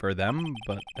promotion for them,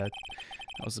 but that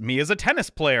was me as a tennis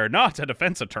player, not a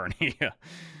defense attorney. Or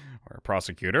a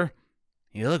prosecutor.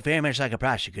 You look very much like a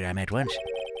prosecutor I met once.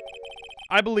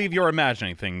 I believe you're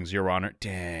imagining things, Your Honor.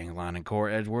 Dang, line and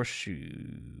court, Edgeworth. Shoot.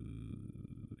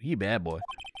 He bad boy.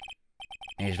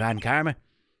 There's Von Karma.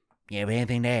 You have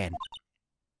anything to add?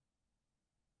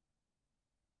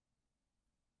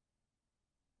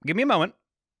 Give me a moment.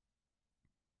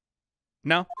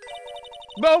 No.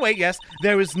 Oh, wait, yes.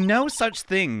 There is no such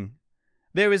thing.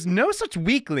 There is no such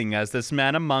weakling as this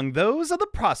man among those of the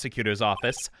prosecutor's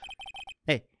office.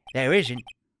 Hey, there isn't.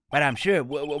 But I'm sure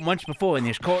once before in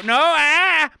this court... No,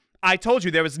 I told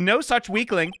you there was no such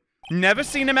weakling. Never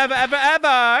seen him ever, ever,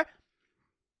 ever.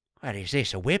 What is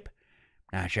this, a whip?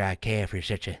 Not sure I care for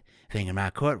such a thing in my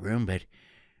courtroom, but...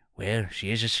 Well,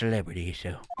 she is a celebrity,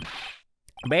 so...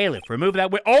 Bailiff, remove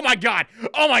that whip. Oh, my God.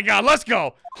 Oh, my God. Let's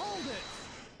go. Hold it.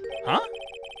 Huh?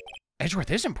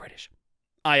 Edgeworth isn't British.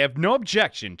 I have no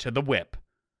objection to the whip.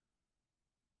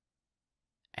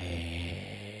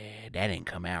 That didn't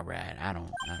come out right. I don't.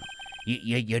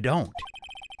 You don't.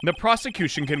 The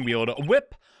prosecution can wield a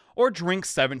whip or drink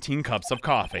 17 cups of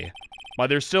coffee, but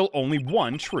there's still only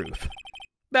one truth.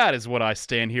 That is what I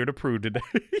stand here to prove today.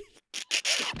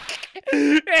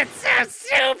 It's so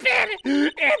stupid!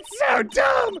 It's so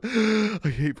dumb! I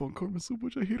hate Von Karma so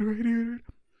much. I hate her.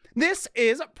 This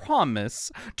is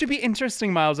promise to be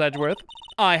interesting, Miles Edgeworth.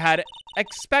 I had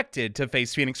expected to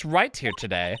face Phoenix Wright here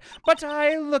today, but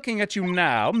looking at you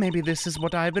now, maybe this is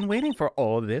what I've been waiting for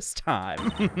all this time.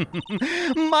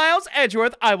 Miles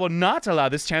Edgeworth, I will not allow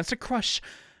this chance to crush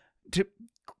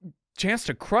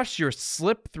you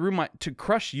slip through my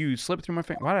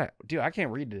finger. Dude, I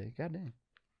can't read today. God damn.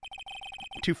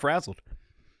 Too frazzled.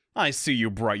 I see you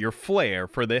brought your flair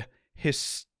for the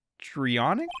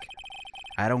histrionic?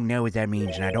 I don't know what that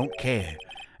means, and I don't care.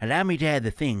 Allow me to add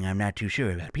the thing I'm not too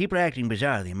sure about. People are acting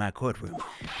bizarrely in my courtroom.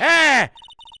 Ah!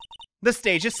 The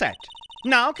stage is set.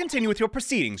 Now continue with your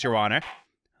proceedings, Your Honor.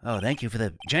 Oh, thank you for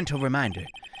the gentle reminder.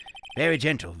 Very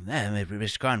gentle.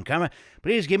 Mr. Corncomer,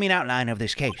 please give me an outline of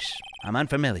this case. I'm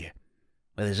unfamiliar.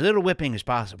 With as little whipping as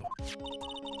possible.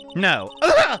 No.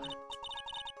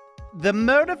 The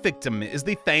murder victim is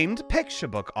the famed picture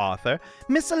book author,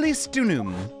 Miss Elise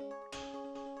Dunham.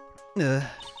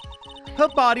 Her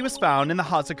body was found in the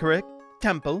Hazakura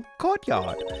Temple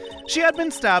courtyard. She had been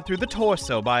stabbed through the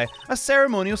torso by a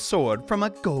ceremonial sword from a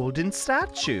golden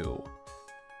statue.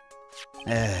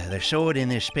 The sword in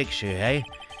this picture, eh?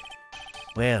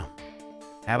 Well,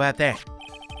 how about that?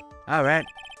 All right.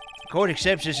 Court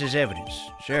accepts this as evidence.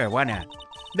 Sure, why not?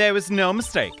 There was no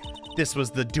mistake. This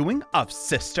was the doing of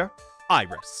Sister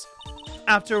Iris.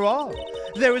 After all,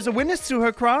 there was a witness to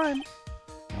her crime.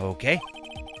 Okay.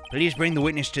 Please bring the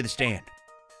witness to the stand.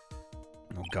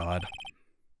 Oh, God.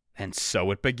 And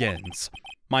so it begins.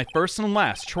 My first and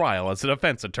last trial as a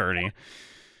defense attorney.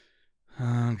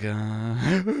 Oh,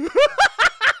 God.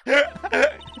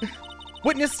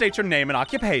 Witness, state your name and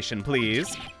occupation,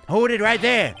 please. Hold it right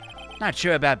there. Not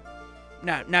sure about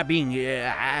not being.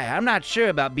 I'm not sure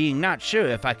about being not sure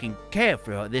if I can care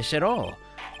for this at all.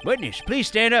 Witness, please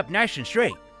stand up nice and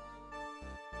straight.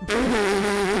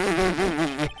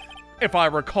 If I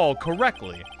recall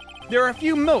correctly, there are a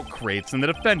few milk crates in the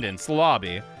defendant's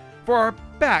lobby for our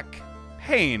back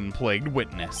pain-plagued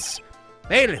witness.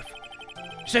 Bailiff,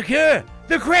 secure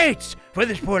the crates for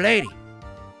this poor lady.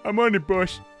 I'm on it,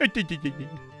 boss.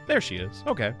 There she is.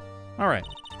 Okay. All right.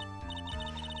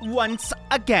 Once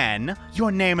again,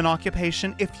 your name and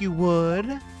occupation, if you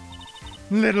would.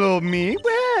 Little old me?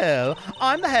 Well,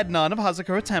 I'm the head nun of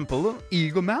Hazakura Temple,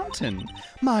 Eagle Mountain.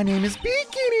 My name is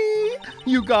Bikini.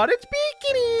 You got it,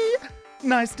 Bikini.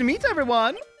 Nice to meet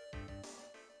everyone.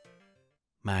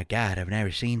 My God, I've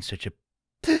never seen such a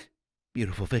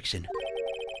beautiful vixen.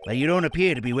 But you don't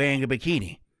appear to be wearing a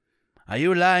bikini. Are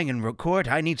you lying in court?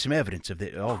 I need some evidence of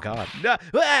this. Oh, God.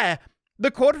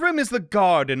 The courtroom is the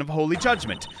garden of holy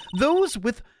judgment. Those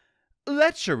with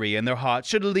lechery in their hearts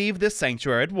should leave this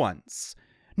sanctuary at once.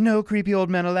 No creepy old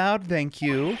men allowed, thank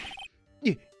you.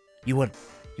 You want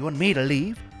me to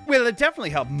leave? Well, it definitely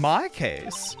helped my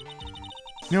case.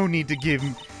 No need to get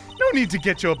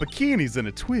your bikinis in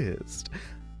a twist.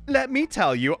 Let me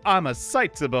tell you, I'm a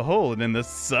sight to behold in the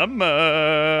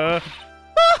summer.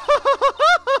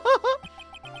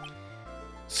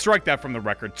 Strike that from the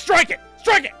record. Strike it!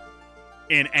 Strike it!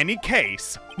 In any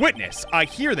case, witness, I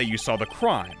hear that you saw the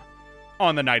crime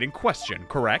on the night in question,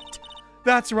 correct?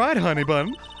 That's right, honey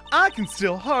bun. I can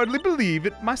still hardly believe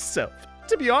it myself,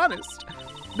 to be honest.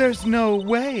 There's no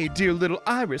way dear little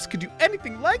Iris could do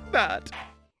anything like that.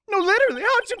 No, literally,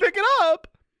 how'd you pick it up?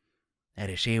 Let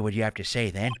us hear what you have to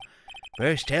say, then.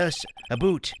 First, tell us a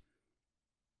boot.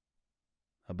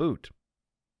 A boot?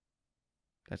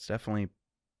 That's definitely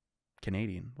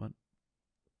Canadian. What?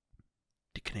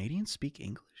 Do Canadians speak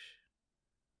English?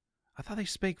 I thought they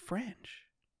speak French.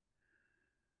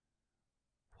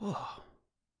 Whoa.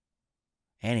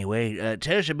 Anyway,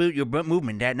 tell us about your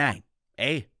movement that night,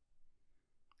 eh?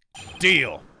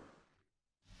 Deal.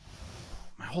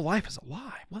 My whole life is a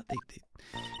lie. What?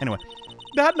 Anyway,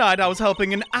 that night I was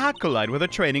helping an acolyte with her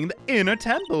training in the inner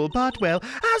temple, but, well,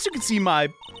 as you can see, my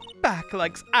back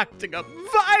likes acting up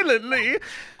violently.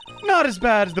 Not as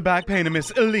bad as the back pain of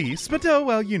Miss Elise, but oh,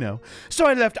 well, you know. So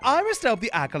I left Iris to help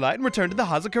the acolyte and returned to the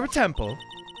Hazakura Temple.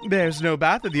 There's no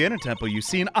bath at the inner temple, you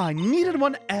see, and I needed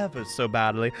one ever so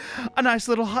badly. A nice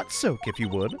little hot soak, if you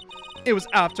would. It was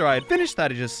after I had finished that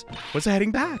I just was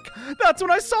heading back. That's when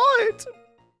I saw it.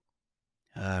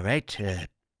 All right.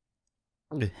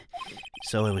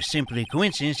 So it was simply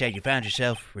coincidence that you found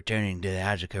yourself returning to the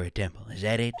Hazakura Temple. Is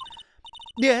that it?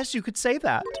 Yes, you could say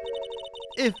that.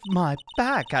 If my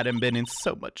back hadn't been in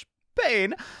so much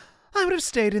pain, I would have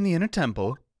stayed in the inner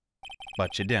temple.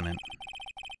 But you didn't.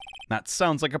 That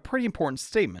sounds like a pretty important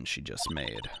statement she just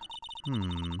made.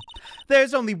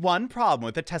 There's only one problem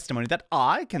with the testimony that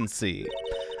I can see.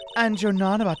 And you're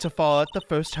not about to fall at the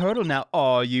first hurdle now,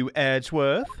 are you,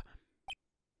 Edgeworth?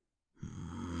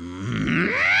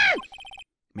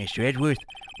 Mr. Edgeworth,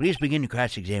 please begin the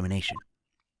cross-examination.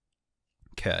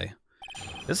 Okay.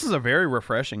 This is a very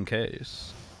refreshing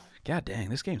case. God dang,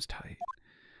 this game's tight.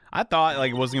 I thought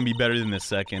like it wasn't gonna be better than this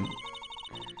second.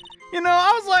 You know,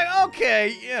 I was like,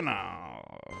 okay, you know,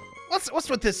 what's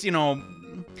with this, you know,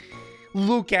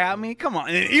 look at me? Come on.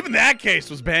 And even that case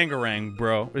was bangarang,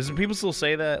 bro. Is people still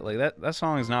say that? Like that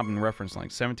song has not been referenced in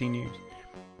like 17 years.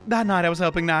 That night I was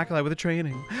helping Nikolai with the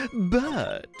training,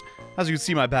 but as you can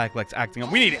see, my back legs acting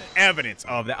up. We need evidence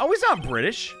of that. Oh, he's not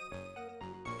British.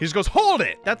 He just goes, hold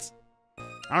it. That's,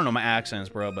 I don't know my accents,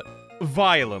 bro, but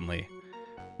violently.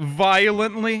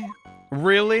 Violently?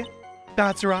 Really?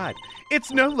 That's right.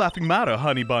 It's no laughing matter,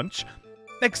 honey bunch.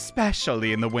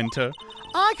 Especially in the winter.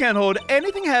 I can't hold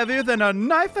anything heavier than a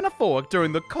knife and a fork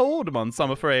during the cold months,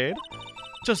 I'm afraid.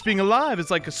 Just being alive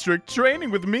is like a strict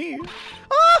training with me.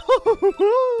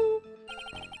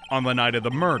 On the night of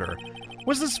the murder,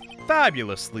 was this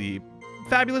fabulous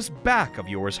back of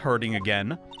yours hurting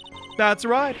again? That's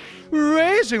right,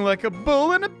 raging like a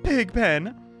bull in a pig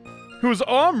pen, who's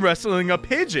arm wrestling a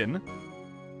pigeon.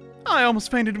 I almost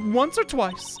fainted once or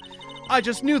twice. I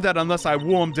just knew that unless I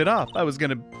warmed it up, I was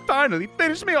gonna finally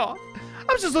finish me off.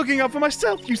 I was just looking out for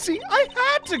myself, you see. I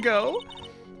had to go.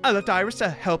 I left Iris to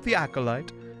help the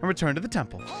acolyte and returned to the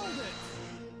temple.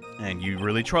 And you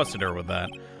really trusted her with that.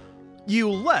 You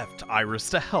left Iris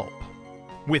to help.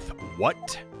 With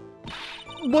what?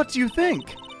 What do you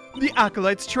think? The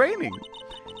acolyte's training.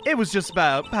 It was just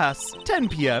about past 10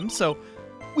 p.m., so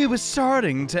we were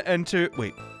starting to enter...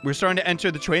 Wait, we're starting to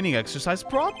enter the training exercise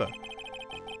proper.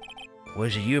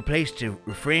 Was it your place to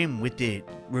remain with the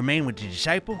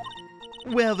disciple?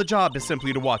 Well, the job is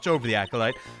simply to watch over the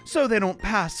acolyte so they don't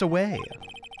pass away.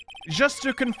 Just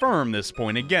to confirm this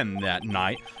point again that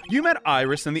night, you met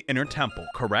Iris in the inner temple,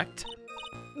 correct?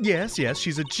 Yes,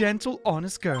 she's a gentle,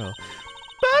 honest girl.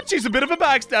 But she's a bit of a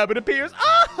backstab, it appears.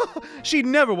 Oh, she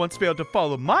never once failed to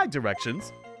follow my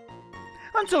directions.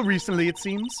 Until recently, it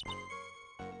seems.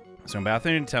 So I'm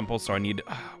bathing in the temple, so I need...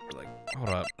 hold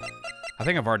up. I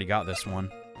think I've already got this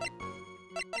one.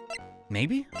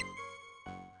 Maybe?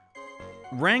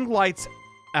 Rang lights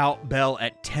out bell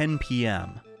at 10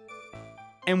 p.m.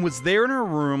 and was there in her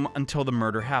room until the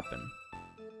murder happened.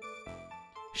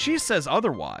 She says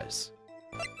otherwise.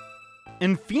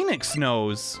 And Phoenix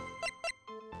knows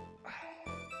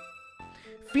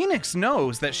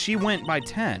that she went by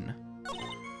 10.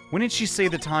 When did she say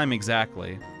the time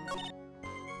exactly?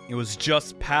 It was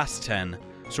just past 10,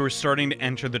 so we're starting to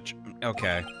enter the...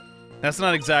 Okay. That's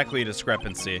not exactly a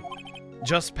discrepancy.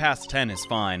 Just past 10 is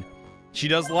fine. She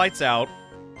does lights out,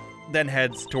 then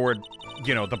heads toward,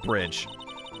 you know, the bridge.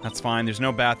 That's fine. There's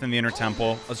no bath in the inner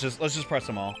temple. Let's just press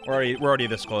them all. We're already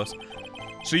this close.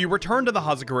 So you return to the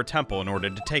Hazakura temple in order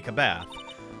to take a bath.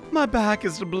 My back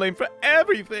is to blame for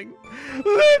everything.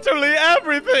 Literally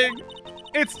everything.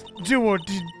 It's do or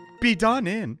be done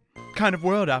in kind of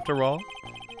world after all.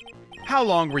 How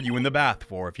long were you in the bath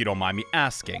for, if you don't mind me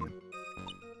asking?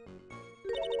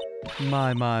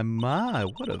 My,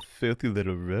 what a filthy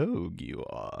little rogue you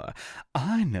are.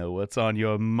 I know what's on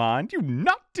your mind, you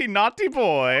naughty, naughty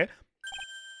boy.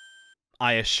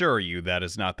 I assure you that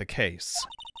is not the case.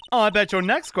 I bet your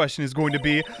next question is going to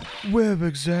be, where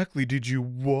exactly did you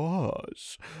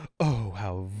wash? Oh,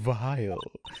 how vile.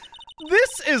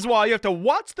 This is why you have to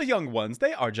watch the young ones.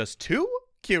 They are just too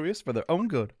curious for their own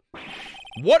good.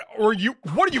 What are you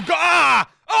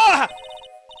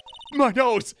my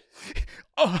nose.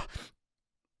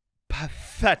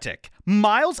 Pathetic.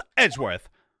 Miles Edgeworth.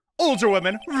 Older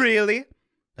women, really?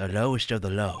 The lowest of the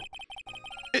low.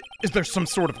 Is there some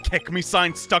sort of kick me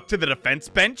sign stuck to the defense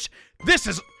bench? This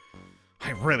is...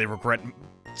 I really regret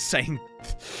saying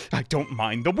I don't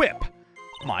mind the whip.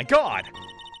 My God.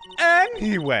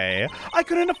 Anyway, I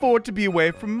couldn't afford to be away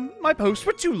from my post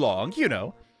for too long, you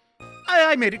know.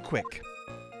 I made it quick.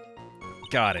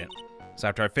 Got it. So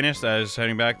after I finished, I was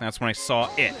heading back, and that's when I saw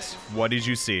it. What did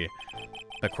you see?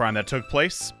 The crime that took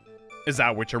place? Is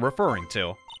that what you're referring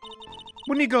to?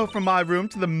 When you go from my room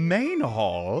to the main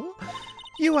hall,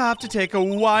 you have to take a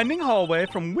winding hallway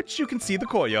from which you can see the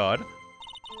courtyard.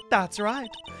 That's right.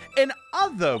 In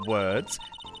other words,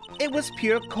 it was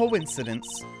pure coincidence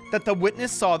that the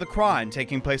witness saw the crime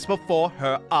taking place before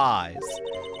her eyes.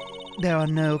 There are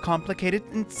no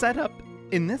complicated setup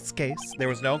in this case. There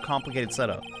was no complicated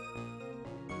setup.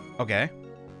 Okay.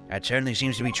 That certainly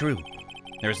seems to be true.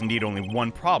 There is indeed only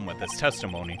one problem with this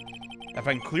testimony. If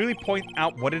I can clearly point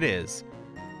out what it is,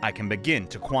 I can begin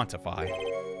to quantify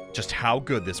just how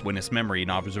good this witness memory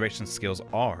and observation skills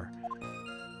are.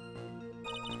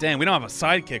 Damn, we don't have a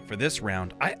sidekick for this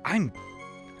round. I'm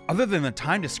Other than the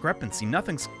time discrepancy,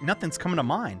 nothing's coming to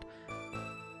mind.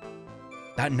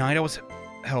 That night I was...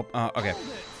 okay.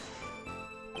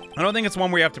 I don't think it's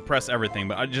one where you have to press everything,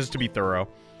 but just to be thorough.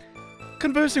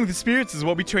 Conversing with the spirits is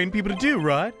what we train people to do,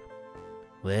 right?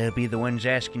 We'll be the ones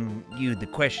asking you the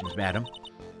questions, madam.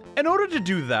 In order to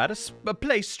do that, a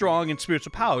place strong in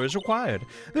spiritual power is required.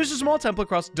 There's a small temple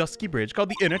across Dusky Bridge called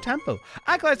the Inner Temple.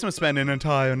 Acolytes must spend an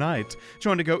entire night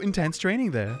trying to go intense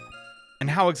training there. And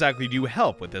how exactly do you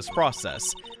help with this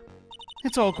process?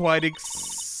 It's all quite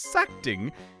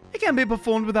exacting. It can be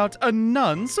performed without a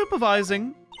nun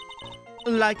supervising.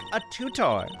 Like a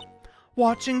tutor,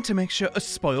 watching to make sure a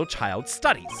spoiled child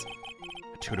studies.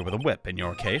 A tutor with a whip in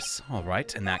your case. All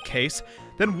right, in that case,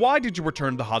 then why did you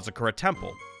return to the Hazakura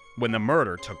Temple when the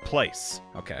murder took place?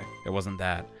 Okay, it wasn't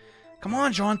that. Come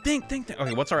on, John, think.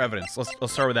 Okay, what's our evidence?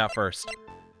 Let's start with that first.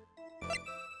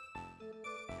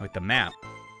 Wait, the map.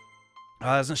 It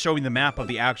doesn't show me the map of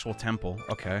the actual temple.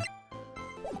 Okay.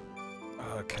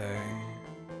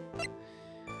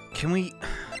 Can we...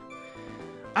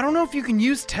 I don't know if you can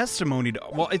use testimony to...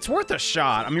 Well, it's worth a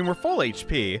shot. I mean, we're full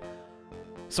HP.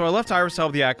 So I left Iris to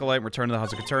help the Acolyte and returned to the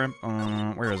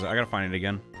Hazakura. Where is it? I gotta find it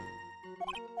again.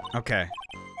 Okay.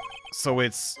 So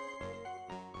it's...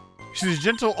 She's a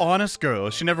gentle, honest girl.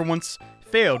 She never once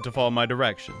failed to follow my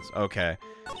directions. Okay.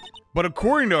 But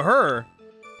according to her,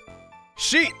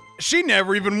 she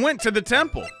never even went to the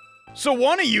temple. So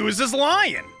one of you is just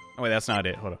lying. Oh, wait, that's not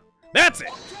it. Hold on. That's it.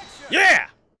 Yeah!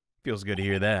 Feels good to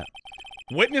hear that.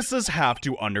 Witnesses have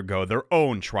to undergo their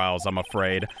own trials, I'm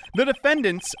afraid. The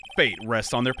defendant's fate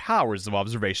rests on their powers of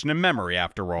observation and memory,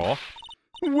 after all.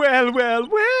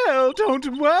 Well,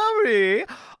 don't worry.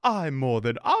 I'm more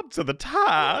than up to the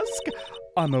task.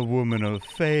 I'm a woman of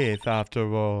faith,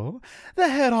 after all. The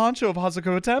head honcho of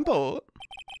Hazakura Temple.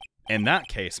 In that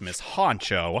case, Miss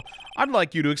Honcho, I'd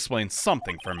like you to explain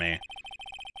something for me.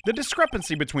 The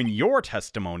discrepancy between your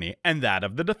testimony and that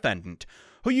of the defendant,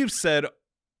 who you've said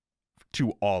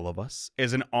to all of us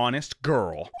is an honest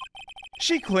girl.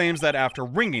 She claims that after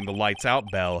ringing the lights out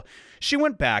bell, she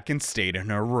went back and stayed in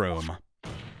her room.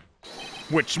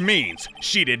 Which means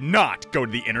she did not go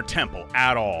to the Inner Temple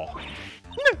at all.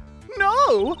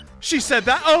 No, she said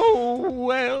that. Oh,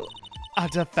 well, a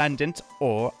defendant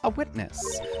or a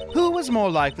witness. Who was more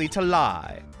likely to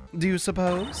lie, do you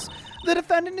suppose? The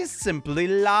defendant is simply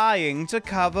lying to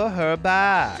cover her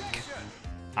back.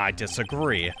 I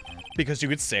disagree. Because you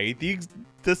could say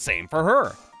the same for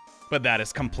her. But that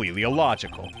is completely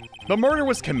illogical. The murder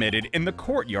was committed in the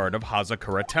courtyard of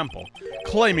Hazakura Temple.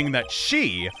 Claiming that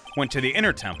she went to the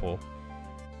Inner Temple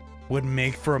would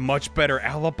make for a much better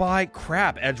alibi.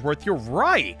 Crap, Edgeworth, you're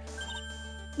right.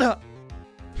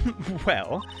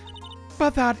 Well,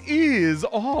 but that is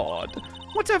odd.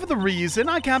 Whatever the reason,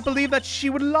 I can't believe that she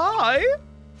would lie.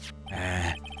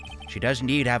 She does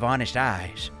indeed have honest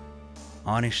eyes.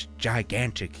 Honest,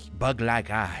 gigantic, bug-like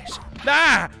eyes.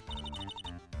 Ah!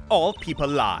 All people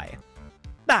lie.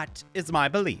 That is my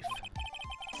belief.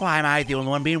 Why am I the only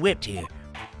one being whipped here?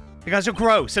 Because you're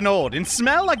gross and old and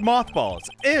smell like mothballs.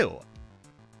 Ew.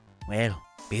 Well,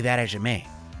 be that as it may,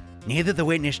 neither the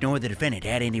witness nor the defendant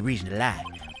had any reason to lie.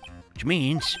 Which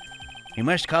means you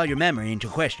must call your memory into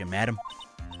question, madam.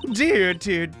 Dear.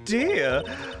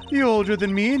 You're older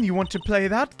than me and you want to play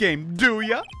that game, do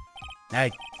ya?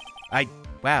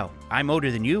 Wow, I'm older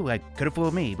than you. Could have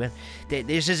fooled me, but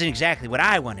this isn't exactly what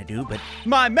I want to do, but...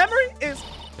 My memory is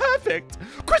perfect,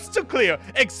 crystal clear,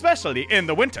 especially in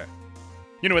the winter.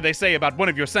 You know what they say about one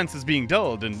of your senses being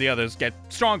dulled and the others get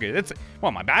stronger?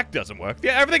 Well, my back doesn't work.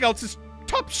 Yeah, everything else is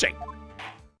top shape.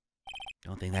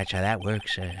 Don't think that's how that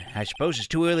works. I suppose it's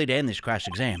too early to end this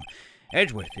cross-exam.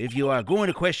 Edgeworth, if you are going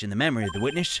to question the memory of the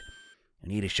witness, you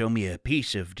need to show me a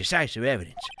piece of decisive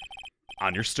evidence.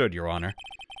 Understood, Your Honor.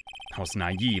 I was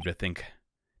naive to think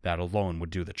that alone would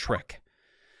do the trick.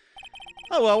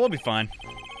 Oh well, we'll be fine.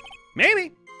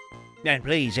 Maybe. Then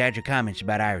please add your comments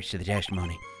about Iris to the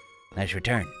testimony. Let's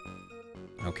return.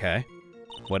 Okay.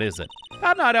 What is it?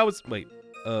 That night I was... Wait.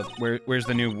 Where's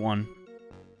the new one?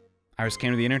 Iris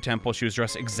came to the Inner Temple. She was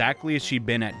dressed exactly as she'd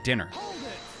been at dinner.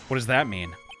 What does that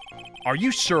mean? Are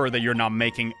you sure that you're not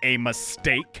making a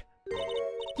mistake?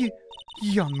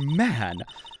 Young man...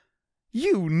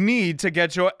 You need to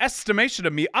get your estimation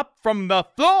of me up from the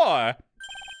floor!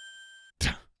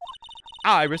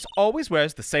 Iris always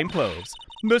wears the same clothes.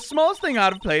 The smallest thing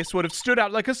out of place would have stood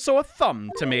out like a sore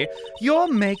thumb to me. You're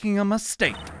making a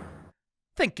mistake.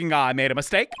 Thinking I made a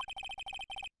mistake?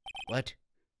 What?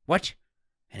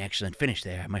 An excellent finish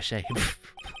there, I must say.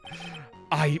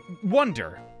 I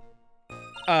wonder.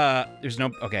 There's no...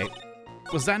 Okay.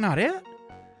 Was that not it?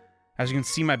 As you can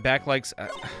see, my back legs... I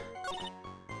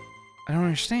don't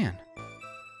understand.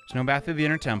 There's no bath through the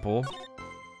inner temple.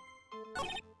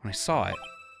 When I saw it.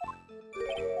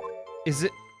 Is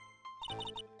it...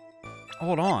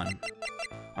 Hold on.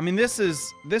 I mean, this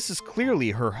is clearly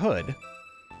her hood.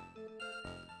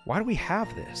 Why do we have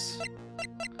this?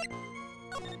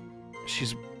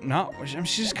 She's not...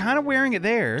 She's kind of wearing it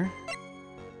there.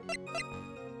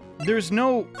 There's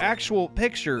no actual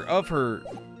picture of her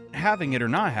having it or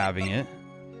not having it.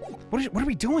 What are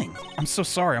we doing? I'm so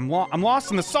sorry. I'm lost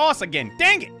in the sauce again.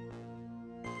 Dang it!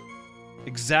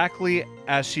 Exactly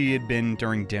as she had been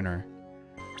during dinner.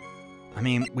 I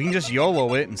mean, we can just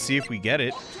YOLO it and see if we get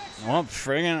it. Well,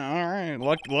 friggin' alright.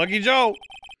 Lucky Joe.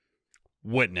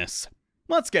 Witness.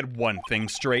 Let's get one thing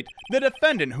straight. The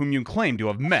defendant whom you claim to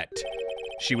have met.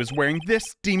 She was wearing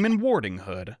this demon warding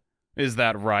hood. Is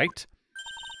that right?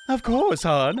 Of course,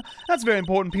 hon. That's a very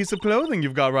important piece of clothing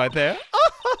you've got right there.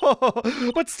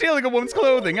 Oh, but stealing a woman's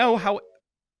clothing, oh, how...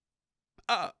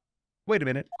 wait a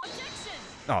minute. Objection!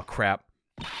 Oh, crap.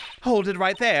 Hold it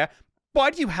right there.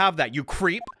 Why do you have that, you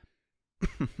creep?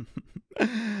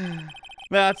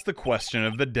 That's the question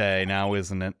of the day now,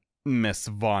 isn't it, Miss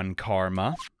Von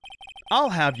Karma? I'll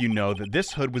have you know that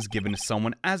this hood was given to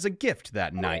someone as a gift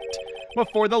that night,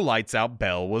 before the lights out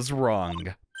bell was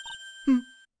rung.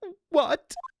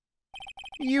 What?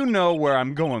 You know where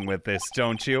I'm going with this,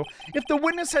 don't you? If the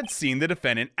witness had seen the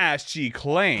defendant as she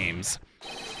claims,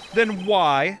 then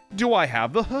why do I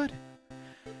have the hood?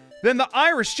 Then the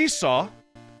iris she saw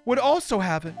would also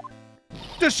have it.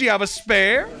 Does she have a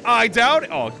spare? I doubt it.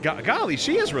 Oh, golly,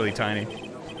 she is really tiny.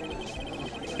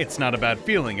 It's not a bad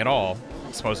feeling at all,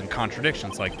 exposing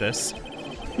contradictions like this.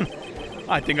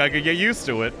 I think I could get used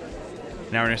to it.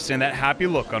 Now I understand that happy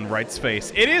look on Wright's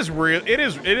face. It is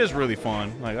really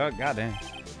fun. Like, oh, goddamn.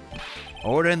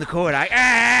 Order in the court.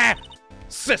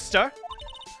 Sister,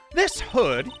 this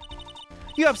hood.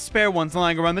 You have spare ones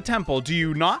lying around the temple, do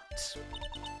you not?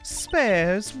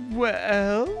 Spares?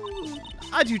 Well,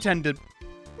 I do tend to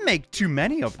make too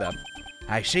many of them.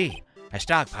 I see. A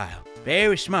stockpile.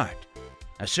 Very smart.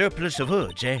 A surplus of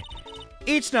hoods, eh?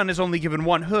 Each nun is only given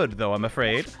one hood, though, I'm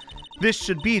afraid. This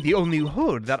should be the only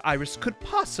hood that Iris could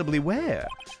possibly wear.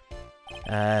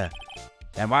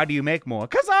 Then why do you make more?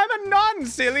 'Cause I'm a nun,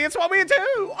 silly. It's what we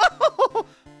do.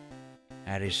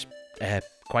 That is,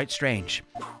 quite strange.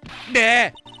 Nah.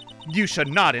 You should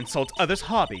not insult others'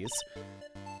 hobbies.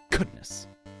 Goodness.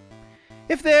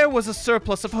 If there was a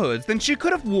surplus of hoods, then she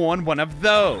could have worn one of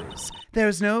those.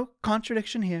 There's no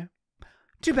contradiction here.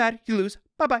 Too bad. You lose.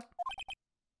 Bye-bye.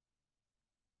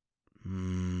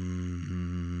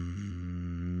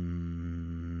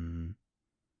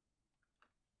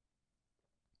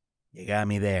 You got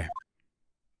me there.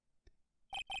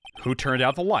 Who turned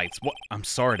out the lights? What? I'm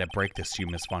sorry to break this to you,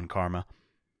 Miss Von Karma,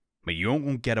 but you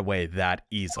won't get away that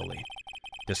easily.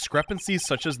 Discrepancies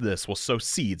such as this will sow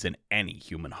seeds in any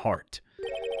human heart.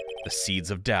 The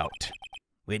seeds of doubt.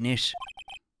 Witness,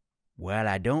 while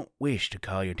I don't wish to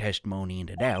call your testimony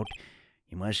into doubt,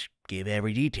 you must give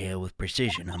every detail with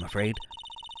precision, I'm afraid.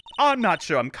 I'm not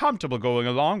sure I'm comfortable going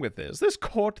along with this. This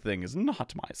court thing is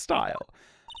not my style.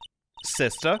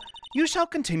 Sister, you shall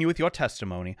continue with your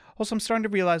testimony. Also, I'm starting to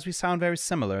realize we sound very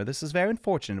similar. This is very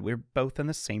unfortunate. We're both in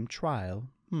the same trial.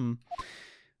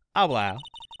 Oh, well.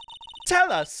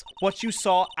 Tell us what you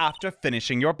saw after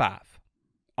finishing your bath,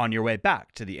 on your way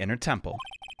back to the inner temple.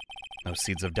 Those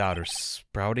seeds of doubt are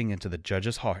sprouting into the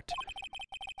judge's heart.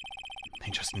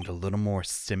 They just need a little more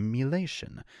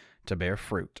stimulation to bear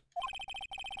fruit.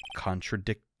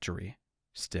 Contradictory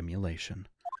stimulation.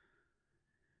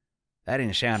 That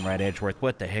didn't sound right, Edgeworth.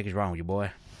 What the heck is wrong with you,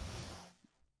 boy?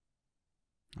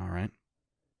 All right.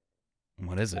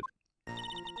 What is it?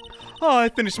 I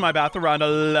finished my bath around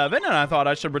 11, and I thought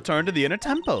I should return to the inner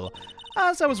temple.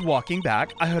 As I was walking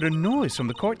back, I heard a noise from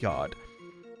the courtyard.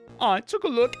 I took a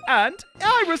look, and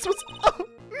Iris was... Oh,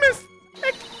 Miss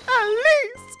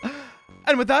Alice!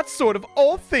 And with that sort of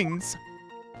all things...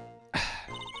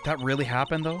 That really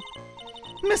happened, though?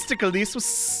 Mystic Elise was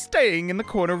staying in the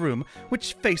corner room,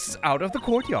 which faces out of the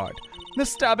courtyard. The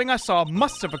stabbing I saw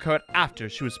must have occurred after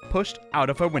she was pushed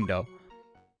out of her window.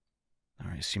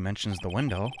 Alright, she mentions the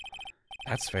window.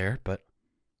 That's fair, but...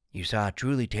 You saw a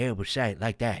truly terrible sight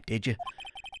like that, did you?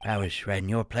 If I was right in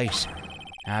your place,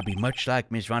 I'd be much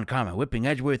like Miss Von Karma, whipping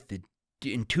Edgeworth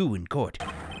in two in court.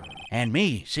 And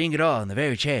me, seeing it all in the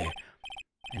very chair.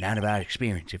 An out-of-out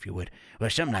experience, if you would. Well,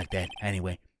 something like that,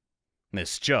 anyway.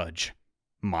 This judge...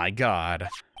 My God.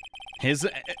 His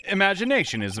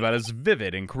imagination is about as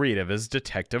vivid and creative as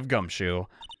Detective Gumshoe.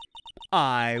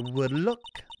 I would look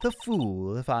the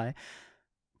fool if I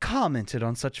commented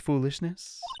on such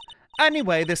foolishness.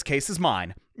 Anyway, this case is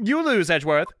mine. You lose,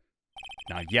 Edgeworth.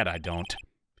 Not yet, I don't.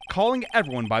 Calling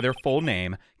everyone by their full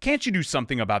name, can't you do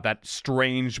something about that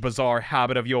strange, bizarre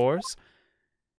habit of yours?